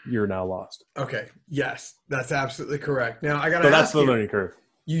 you're now lost. Okay. Yes, that's absolutely correct. Now I got to So ask that's the learning curve.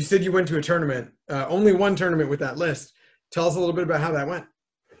 You said you went to a tournament, only one tournament with that list. Tell us a little bit about how that went.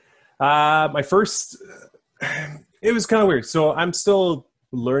 My first, it was kind of weird. So I'm still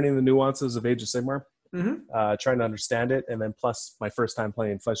learning the nuances of Age of Sigmar, trying to understand it, and then plus my first time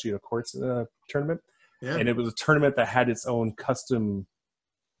playing Flesh Eater Quartz tournament. Yeah. And it was a tournament that had its own custom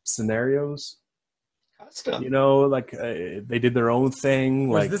scenarios. Custom, like they did their own thing.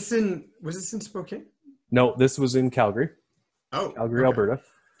 Was this in Spokane? No, this was in Calgary. Oh, Calgary, okay.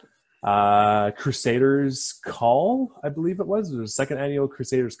 Alberta. Crusaders Call, I believe it was. It was the second annual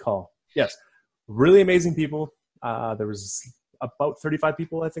Crusaders Call. Yes, really amazing people. There was about 35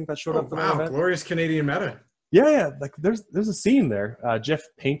 people, I think, that showed up for that event. Glorious Canadian meta. Yeah. Like there's a scene there. Jeff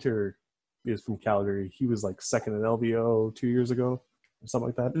Painter is from Calgary. He was like second in LVO 2 years ago or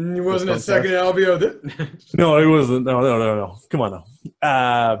something like that. He wasn't a second in LVO. No, he wasn't. No. Come on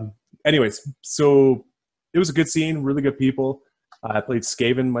now. Anyways, so it was a good scene, really good people. I played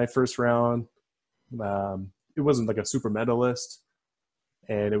Skaven my first round. It wasn't like a super meta list.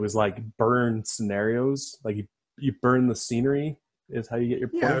 And it was like burn scenarios. Like you burn the scenery is how you get your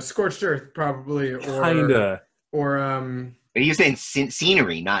points. Yeah, Scorched Earth probably. Kinda. But you're saying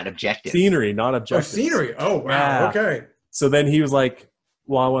scenery, not objective. Scenery, not objective. Oh, scenery. Oh, wow. Yeah. Okay. So then he was like,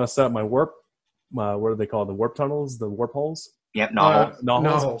 well, I want to set up my warp. What do they call it? The warp tunnels? The warp holes? Yep,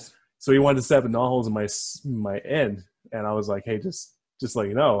 Knot-holes. So he wanted to set up knot-holes in my end. And I was like, hey, just let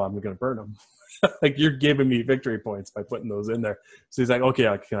you know, I'm going to burn them. Like, you're giving me victory points by putting those in there. So he's like, okay,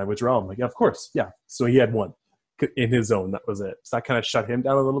 can I withdraw? I'm like, yeah, of course. Yeah. So he had one in his zone. That was it. So that kind of shut him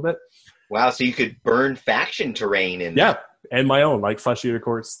down a little bit. Wow. So you could burn faction terrain in there. Yeah. And my own, like Flesh Eater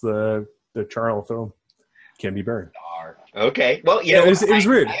Quartz, the Charnel Throne can be burned. Okay. Well, it was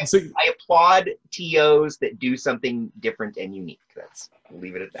weird. I applaud TOs that do something different and unique. We'll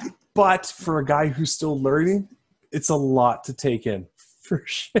leave it at that. But for a guy who's still learning, it's a lot to take in. For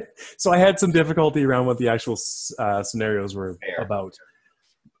sure. So I had some difficulty around what the actual scenarios were about.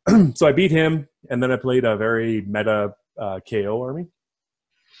 So I beat him, and then I played a very meta KO army,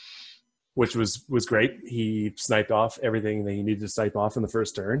 which was great. He sniped off everything that he needed to snipe off in the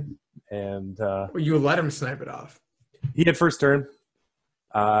first turn. And you let him snipe it off. He had first turn.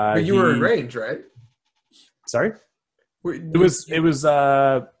 But you were in range, right? Sorry? It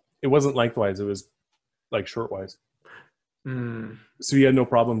wasn't lengthwise, it was like shortwise. So he had no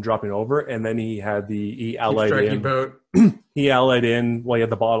problem dropping over, and then he had he allied in boat. He allied in, well, he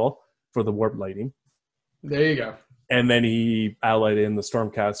had the bottle for the warp lightning. There you go. And then he allied in the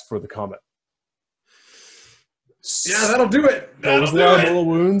Stormcast for the comet. Yeah, that'll do it. There was a lot of mortal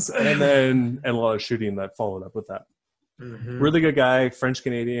wounds, and a lot of shooting that followed up with that. Really good guy, French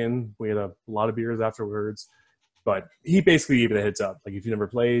Canadian. We had a lot of beers afterwards, but he basically gave it a heads up. Like, if you never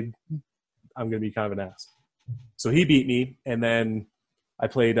played, I'm going to be kind of an ass. So he beat me, and then I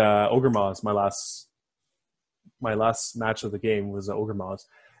played Ogre Moz. My last match of the game was Ogre Moz.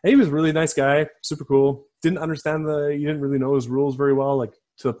 And he was a really nice guy, super cool. Didn't understand he didn't really know his rules very well, like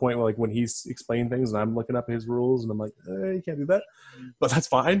to the point where, like, when he's explaining things and I'm looking up his rules and I'm like, you can't do that, but that's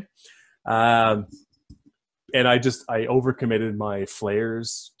fine. And I overcommitted my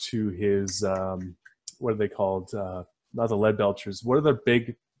flares to his what are they called? Not the lead belchers. What are the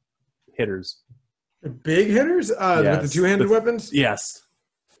big hitters? The big hitters? With the two-handed weapons? Yes.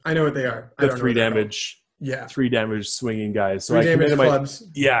 I know what they are. The 3 damage. Yeah. 3 damage swinging guys. So 3 damage clubs.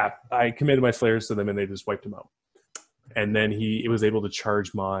 I committed my flares to them, and they just wiped them out. And then he was able to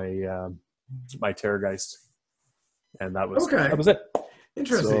charge my my Terrorgeist. And that was it.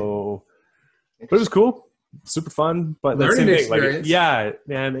 Interesting. So, but it was cool. super fun, but learning the same thing. experience. Like, yeah,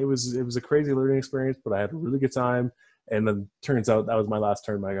 man, it was a crazy learning experience, but I had a really good time. And then turns out that was my last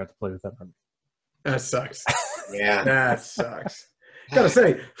term I got to play with that army. That sucks. Yeah. That sucks. Gotta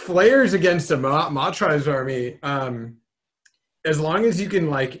say, flares against a Mawtribe's army, as long as you can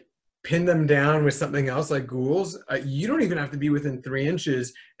like pin them down with something else like ghouls, you don't even have to be within 3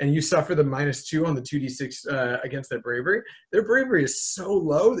 inches, and you suffer the -2 on the 2d6 against their bravery. Their bravery is so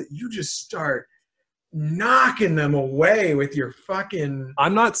low that you just start knocking them away with your fucking.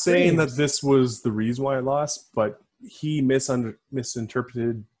 I'm not saying that this was the reason why I lost, but he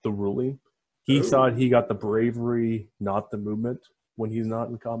misinterpreted the ruling. He thought he got the bravery, not the movement, when he's not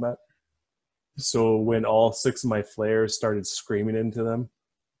in combat. So when all 6 of my flares started screaming into them,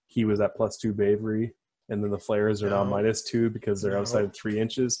 he was at +2 bravery, and then the flares are now -2 because they're outside of 3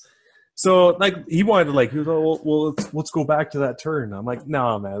 inches. So like he wanted to like, well, let's go back to that turn. I'm like,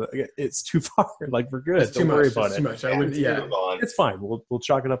 no, man, it's too far. Like we're good. It's Don't worry about it. Too much. I wouldn't. Yeah, it's fine. We'll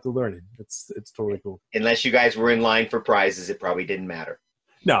chalk it up to learning. It's totally cool. Unless you guys were in line for prizes, it probably didn't matter.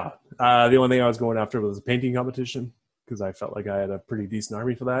 No, the only thing I was going after was a painting competition because I felt like I had a pretty decent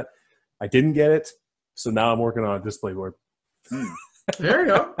army for that. I didn't get it, so now I'm working on a display board. There you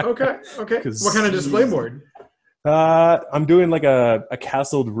go. Okay. What kind of display board? I'm doing like a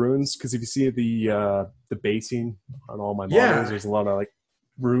castled runes because if you see the basing on all my models, there's a lot of like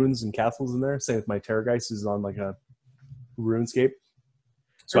runes and castles in there. Same with my Terrorgeist is on like a RuneScape.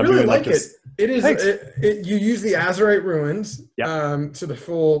 So I I'm really doing like this. it. It is. You use the Azurite runes to the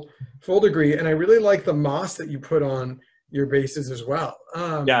full degree, and I really like the moss that you put on your bases as well.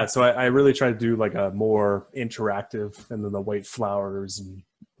 So I really try to do like a more interactive, and then the white flowers and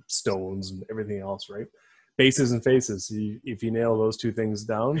stones and everything else, right? Bases and faces. If you nail those 2 things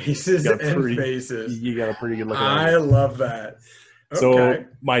down, faces and faces, you got a pretty good looking. I love that. Okay. So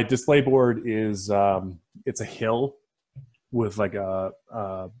my display board is it's a hill with like a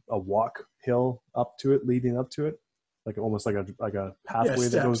walk hill up to it, leading up to it, like almost like a pathway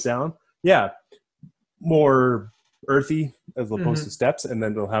that goes down. Yeah, more earthy as opposed to steps, and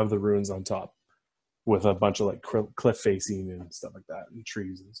then they'll have the runes on top with a bunch of like cliff facing and stuff like that, and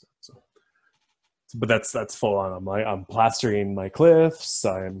trees and stuff. But that's full on. I'm plastering my cliffs.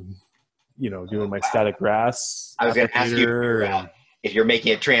 I'm, doing my static grass. I was going to ask you if you're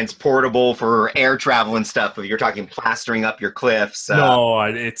making it transportable for air travel and stuff. If you're talking plastering up your cliffs.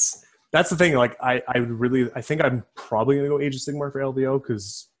 No, that's the thing. Like I think I'm probably going to go Age of Sigmar for LVO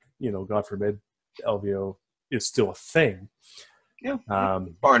because God forbid LVO is still a thing. Yeah,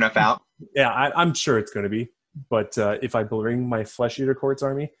 far enough out. Yeah, I'm sure it's going to be. But if I bring my Flesh Eater Courts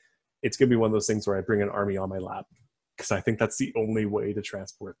army, it's going to be one of those things where I bring an army on my lap because I think that's the only way to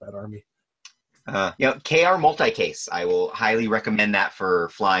transport that army. KR multi-case. I will highly recommend that for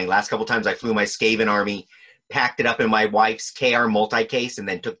flying. Last couple times I flew my Skaven army, packed it up in my wife's KR multi-case, and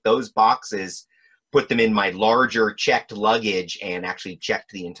then took those boxes, put them in my larger checked luggage, and actually checked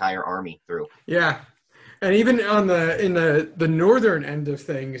the entire army through. Yeah. And even on in the northern end of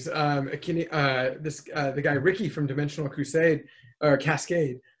things, the guy Ricky from Dimensional Crusade or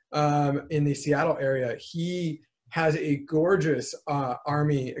Cascade in the Seattle area, he has a gorgeous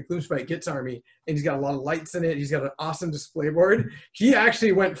army, a Gloomspite Gitz army, and he's got a lot of lights in it. He's got an awesome display board. He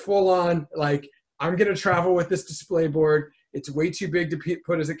actually went full on like, I'm gonna travel with this display board. It's way too big to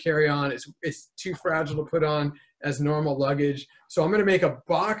put as a carry-on. It's too fragile to put on as normal luggage. So I'm gonna make a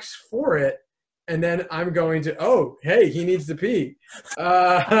box for it. And then I'm going to, hey, he needs to pee. Was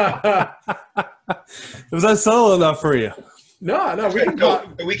that subtle enough for you? No,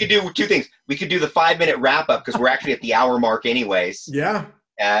 we could do 2 things. We could do the 5-minute wrap up because we're actually at the hour mark anyways. Yeah.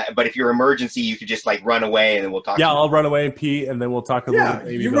 But if you're emergency, you could just like run away and then we'll talk. Yeah, I'll run away and pee, and then we'll talk a little bit.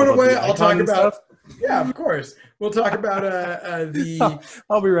 Maybe you run away. I'll talk about. Yeah, of course. We'll talk about the.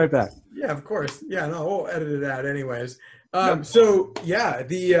 I'll be right back. Yeah, of course. Yeah, no, we'll edit it out anyways. So yeah,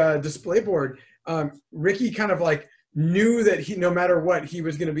 the display board. Ricky kind of like knew that no matter what, he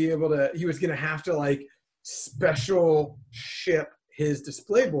was going to have to like special ship his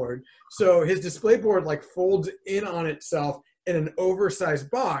display board. So his display board like folds in on itself in an oversized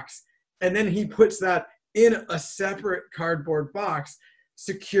box, and then he puts that in a separate cardboard box,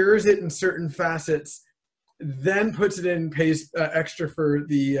 secures it in certain facets, then puts it in, pays extra for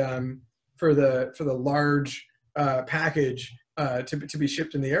the large package to be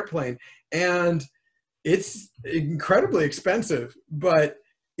shipped in the airplane. And it's incredibly expensive, but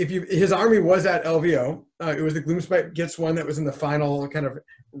his army was at LVO. It was the Gloomspite Gitz one that was in the final kind of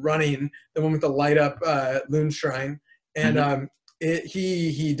running, the one with the light up Loon Shrine. And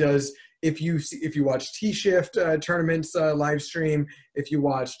he does, if you watch T-Shift tournaments live stream, if you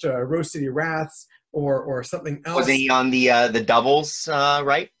watched Rose City Wraths, or something else. Wasn't he on the doubles,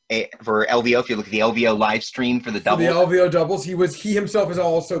 right? For LVO, if you look at the LVO live stream for the doubles. For the LVO doubles, he himself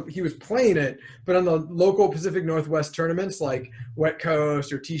was playing it, but on the local Pacific Northwest tournaments like Wet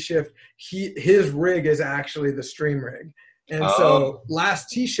Coast or T-Shift, his rig is actually the stream rig. And so last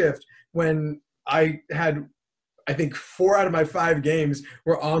T-Shift, when I had, I think 4 out of my 5 games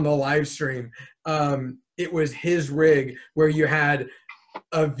were on the live stream, it was his rig where you had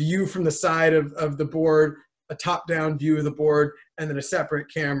a view from the side of the board, a top-down view of the board, and then a separate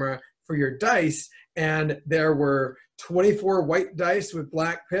camera for your dice. And there were 24 white dice with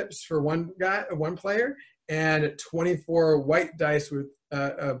black pips for one player, and 24 white dice with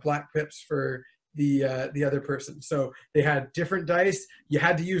black pips for the other person. So they had different dice. You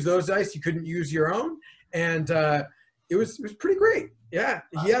had to use those dice. You couldn't use your own, and it was pretty great. Yeah,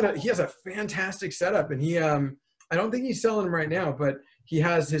 he has a fantastic setup, and he I don't think he's selling them right now, but he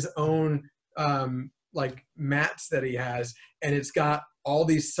has his own like mats that he has, and it's got all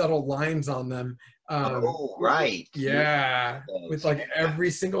these subtle lines on them. Right. Yeah, with like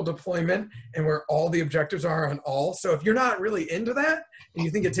every single deployment and where all the objectives are on all. So if you're not really into that and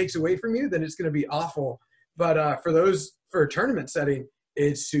you think it takes away from you, then it's going to be awful. But for a tournament setting,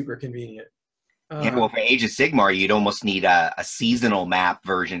 it's super convenient. Yeah, well, for Age of Sigmar, you'd almost need a seasonal map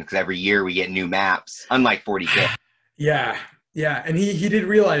version because every year we get new maps, unlike 40K. Yeah, and he did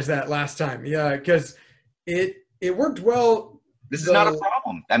realize that last time. Yeah, because it worked well. This is not a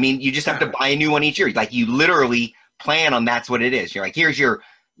problem. I mean, you just have to buy a new one each year. Like, you literally plan on that's what it is. You're like, here's your,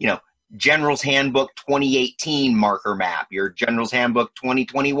 General's Handbook 2018 marker map, your General's Handbook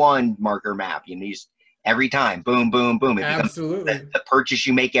 2021 marker map. You just every time, boom, boom, boom. It Absolutely. The purchase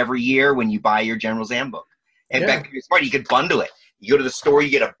you make every year when you buy your General's Handbook. In fact, it's smart. You could bundle it. You go to the store, you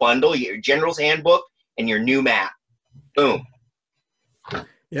get a bundle, you get your General's Handbook and your new map. Boom.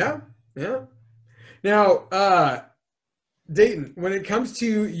 Yeah. Now, Dayton, when it comes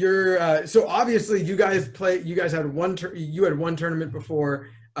to your, so obviously you guys had one tournament before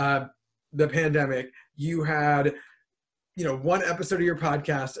the pandemic. You had, one episode of your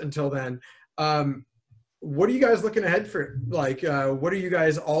podcast until then. What are you guys looking ahead for? Like, what are you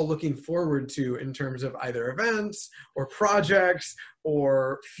guys all looking forward to in terms of either events or projects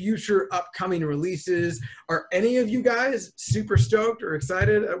or future upcoming releases? Are any of you guys super stoked or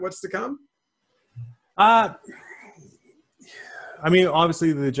excited at what's to come? I mean,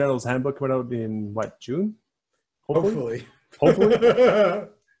 obviously the General's Handbook went out in June? Hopefully.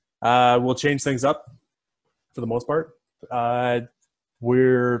 We'll change things up for the most part.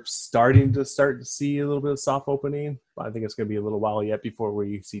 We're starting to see a little bit of soft opening. I think it's going to be a little while yet before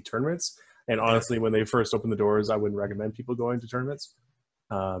we see tournaments. And honestly, when they first open the doors, I wouldn't recommend people going to tournaments.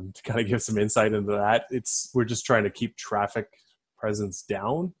 To kind of give some insight into that, we're just trying to keep traffic presence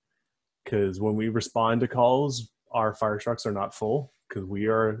down, because when we respond to calls, our fire trucks are not full because we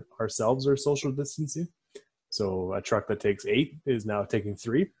ourselves are social distancing. So a truck that takes 8 is now taking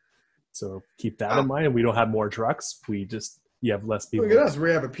 3. So keep that in mind. And we don't have more trucks. You have less people. Look at us.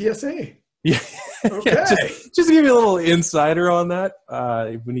 We have a PSA. Yeah. Okay. Just to give you a little insider on that,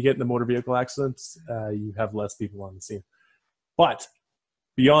 when you get into motor vehicle accidents, you have less people on the scene. But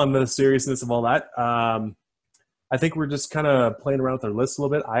beyond the seriousness of all that, I think we're just kind of playing around with our list a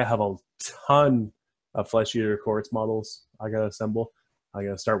little bit. I have a ton of Flesh Eater Courts models I got to assemble. I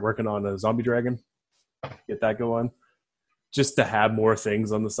got to start working on a Zombie Dragon, get that going, just to have more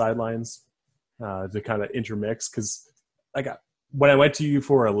things on the sidelines to kind of intermix. Because when I went to you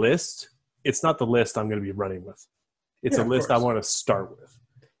for a list, it's not the list I'm going to be running with. It's a list I want to start with.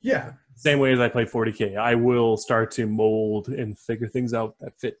 Yeah. Same way as I play 40K. I will start to mold and figure things out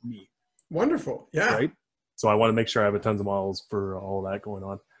that fit me. Wonderful. Yeah. Right? So I want to make sure I have tons of models for all that going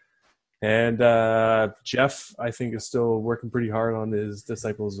on. And Jeff, I think, is still working pretty hard on his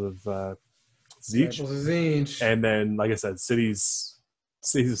Disciples of Tzeentch. And then, like I said, Cities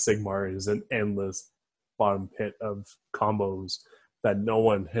of Sigmar is an endless bottom pit of combos that no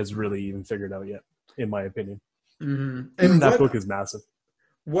one has really even figured out yet, in my opinion. Mm-hmm. And that book is massive.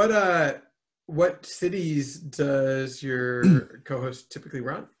 What cities does your co-host typically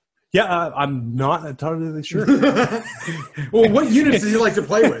run? Yeah, I'm not entirely sure. Well, what units does he like to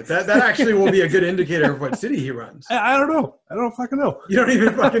play with? That actually will be a good indicator of what city he runs. I don't know. I don't fucking know. You don't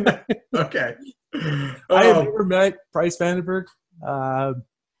even fucking know? Okay. I have never met Price Vandenberg. I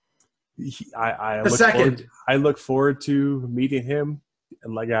look forward to meeting him.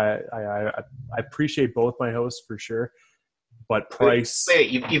 And I appreciate both my hosts for sure. But Price... Wait,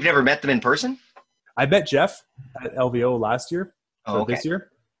 you've never met them in person? I met Jeff at LVO last year. Okay. This year.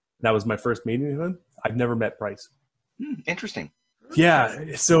 That was my first meeting with him. I've never met Price. Interesting.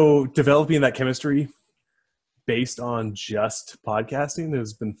 Yeah. So developing that chemistry based on just podcasting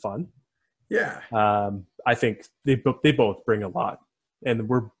has been fun. Yeah. I think they both bring a lot, and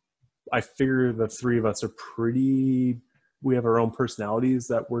I figure the three of us we have our own personalities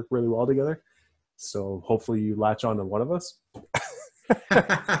that work really well together. So hopefully you latch on to one of us.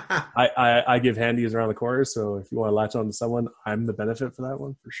 I give handies around the corner, so if you want to latch on to someone, I'm the benefit for that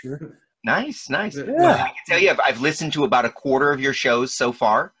one for sure. Nice. Yeah. Well, I can tell you, I've listened to about a quarter of your shows so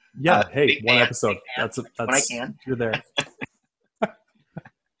far. Yeah. Hey, one fan, episode. That's when I can. You're there.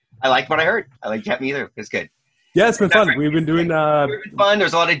 I liked what I heard. I liked Kept Me Either. It's good. Yeah, it's been fun. We've been doing It's been fun.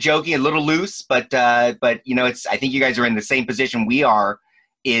 There's a lot of joking, a little loose, but you know, I think you guys are in the same position we are.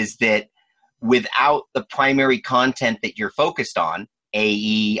 Is that without the primary content that you're focused on,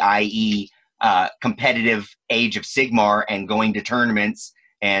 i.e., competitive Age of Sigmar and going to tournaments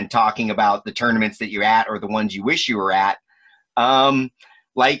and talking about the tournaments that you're at or the ones you wish you were at, we're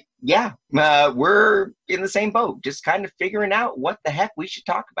in the same boat, just kind of figuring out what the heck we should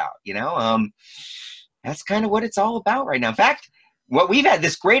talk about, you know? That's kind of what it's all about right now. In fact, we've had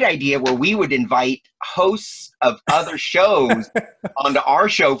this great idea where we would invite hosts of other shows onto our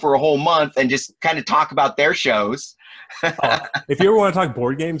show for a whole month and just kind of talk about their shows. If you ever want to talk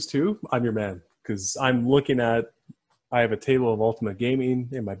board games too, I'm your man, because I have a table of Ultimate Gaming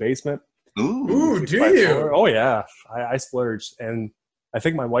in my basement. Ooh, do you? Oh yeah, I splurged, and I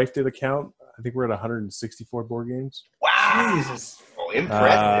think my wife did a count. I think we're at 164 board games. Wow, Jesus. Oh,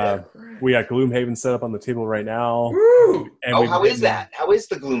 impressive. We got Gloomhaven set up on the table right now. Woo! And how is that? How is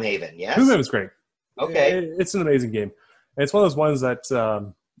the Gloomhaven? Yes, Gloomhaven's great. Okay, it's an amazing game. And it's one of those ones that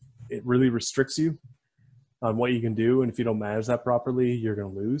it really restricts you on what you can do, and if you don't manage that properly, you're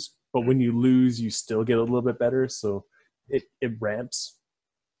going to lose. But when you lose, you still get a little bit better, so it ramps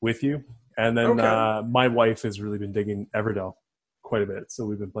with you. And then my wife has really been digging Everdell quite a bit, so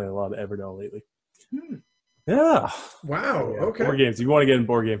we've been playing a lot of Everdell lately. Yeah. Wow. Yeah. Okay. Board games. If you want to get in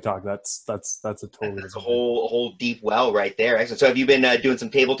board game talk, that's a totally that's a whole deep well right there. Excellent. So have you been doing some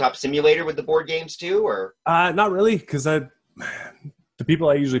tabletop simulator with the board games too, or? Not really, because the people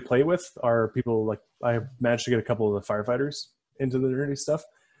I usually play with are people like I managed to get a couple of the firefighters into the nerdy stuff.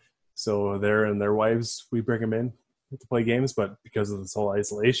 So they're and their wives, we bring them in to play games, but because of this whole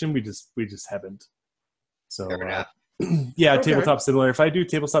isolation, we just haven't. So yeah, Okay. tabletop simulator. If I do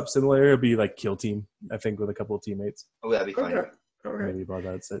tabletop simulator, it'll be like Kill Team, I think, with a couple of teammates. Oh, that'd be fun. Okay. Maybe about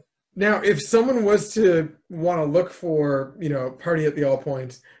that's it. Now, if someone was to want to look for, Party at the All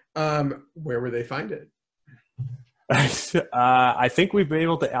Points, where would they find it? I think we've been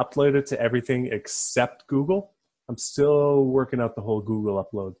able to upload it to everything except Google. I'm still working out the whole Google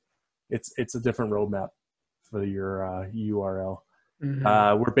upload. It's a different roadmap for your URL.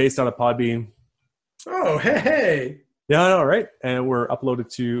 Mm-hmm. We're based on a Podbean. Oh, hey. Yeah, I know, right? And we're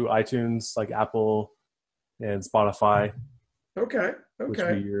uploaded to iTunes, like Apple and Spotify. Okay. Which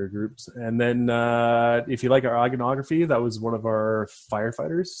would be your groups. And then if you like our iconography, that was one of our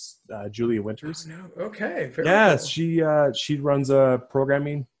firefighters, Julia Winters. Oh, no. Okay. Very Yes, cool. she runs a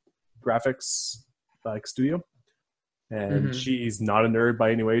programming graphics studio. And she's not a nerd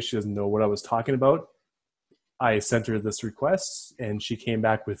by any way. She doesn't know what I was talking about. I sent her this request, and she came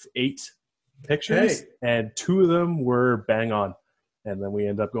back with 8 pictures, and 2 of them were bang on. And then we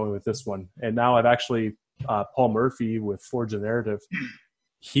end up going with this one. And now I've actually, Paul Murphy with Forge a Narrative,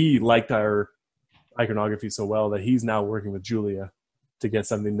 he liked our iconography so well that he's now working with Julia to get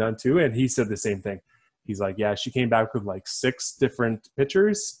something done too. And he said the same thing. He's like, yeah, she came back with like 6 different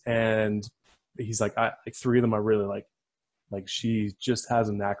pictures, and he's like, 3 of them I really like. Like, she just has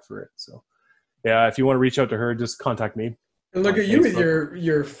a knack for it. So yeah, if you want to reach out to her, just contact me. And look at you with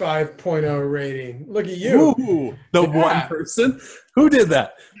your 5.0 rating. Look at you. Ooh, the one person who did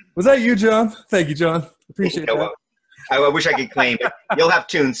that. Was that you, John? Thank you, John. Appreciate that. I wish I could claim it. You'll have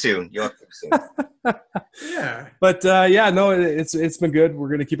tunes soon. Yeah. But no, it's been good. We're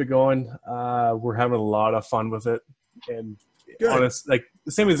gonna keep it going. We're having a lot of fun with it, and honest, like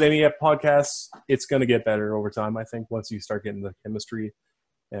the same as any podcast, it's gonna get better over time. I think once you start getting the chemistry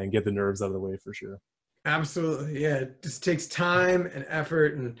and get the nerves out of the way, for sure. Absolutely. Yeah. It just takes time and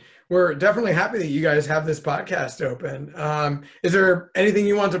effort. And we're definitely happy that you guys have this podcast open. Is there anything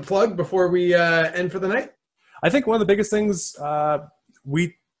you want to plug before we end for the night? I think one of the biggest things,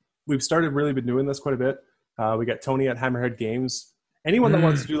 we've started really been doing this quite a bit. We got Tony at Hammerhead Games. Anyone that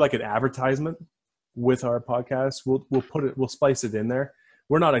wants to do like an advertisement with our podcast, we'll splice it in there.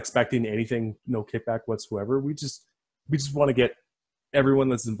 We're not expecting anything, no kickback whatsoever. We just want to get everyone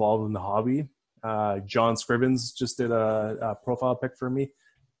that's involved in the hobby. John Scrivens just did a profile pic for me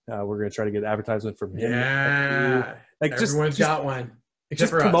We're going to try to get advertisement from him. Yeah. Like everyone's got one.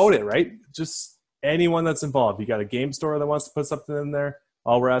 Just promote it, right? Just anyone that's involved. You got a game store that wants to put something in there.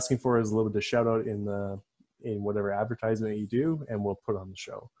 All we're asking for is a little bit of shout out in whatever advertisement you do, and we'll put it on the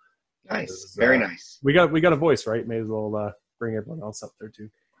show. Nice. Very nice. We got a voice, right? May as well bring everyone else up there too.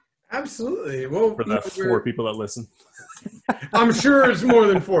 Absolutely. Well, for the 4 people that listen. I'm sure it's more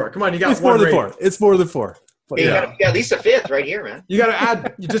than 4. Come on, you got it's more than 4. It's more than 4. But you got at least a 5th right here, man. You got to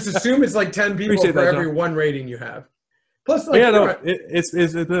add. You just assume it's like 10 people for every 1 rating you have. Plus, like, it's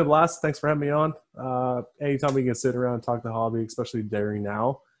been a blast. Thanks for having me on. Anytime we can sit around and talk the hobby, especially during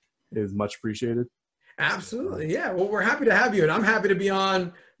now, is much appreciated. Absolutely, yeah. Well, we're happy to have you, and I'm happy to be on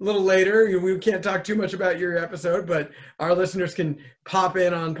a little later. We can't talk too much about your episode, but our listeners can pop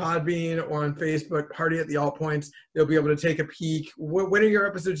in on Podbean or on Facebook, Party at the All Points. They'll be able to take a peek. When are your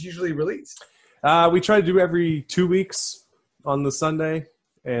episodes usually released? We try to do every 2 weeks on the Sunday,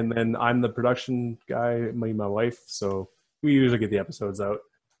 and then I'm the production guy, my wife, so we usually get the episodes out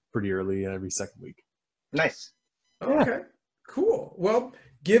pretty early every second week. Nice. Okay, cool. Well,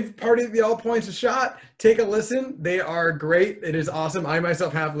 give Party at the All Points a shot. Take a listen. They are great. It is awesome. I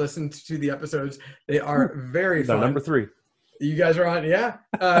myself have listened to the episodes. They are very fun. Number 3. You guys are on, yeah.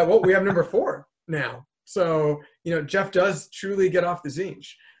 Well, we have number 4 now. So, Jeff does truly get off the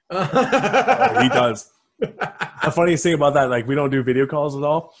zinch. He does. The funniest thing about that, like, we don't do video calls at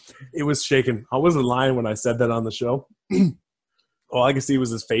all. It was shaking. I wasn't lying when I said that on the show. All I could see was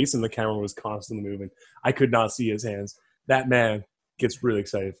his face, and the camera was constantly moving. I could not see his hands. That man gets really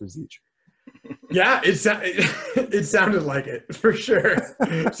excited for Zeech. Yeah, it sounded like it for sure.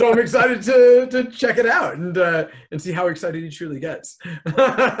 So I'm excited to check it out and see how excited he truly gets.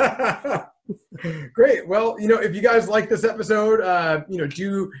 Great. Well, if you guys like this episode,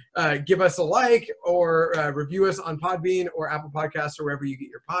 do give us a like or review us on Podbean or Apple Podcasts or wherever you get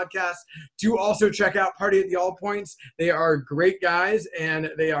your podcasts. Do also check out Party at the All Points. They are great guys,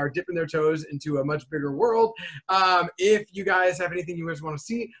 and they are dipping their toes into a much bigger world. If you guys have anything you guys want to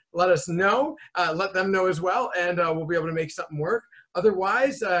see, let us know. Let them know as well, and we'll be able to make something work.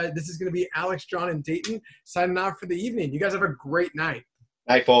 Otherwise, this is going to be Alex, John, and Dayton signing off for the evening. You guys have a great night.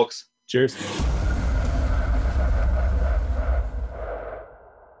 Night, folks. Cheers.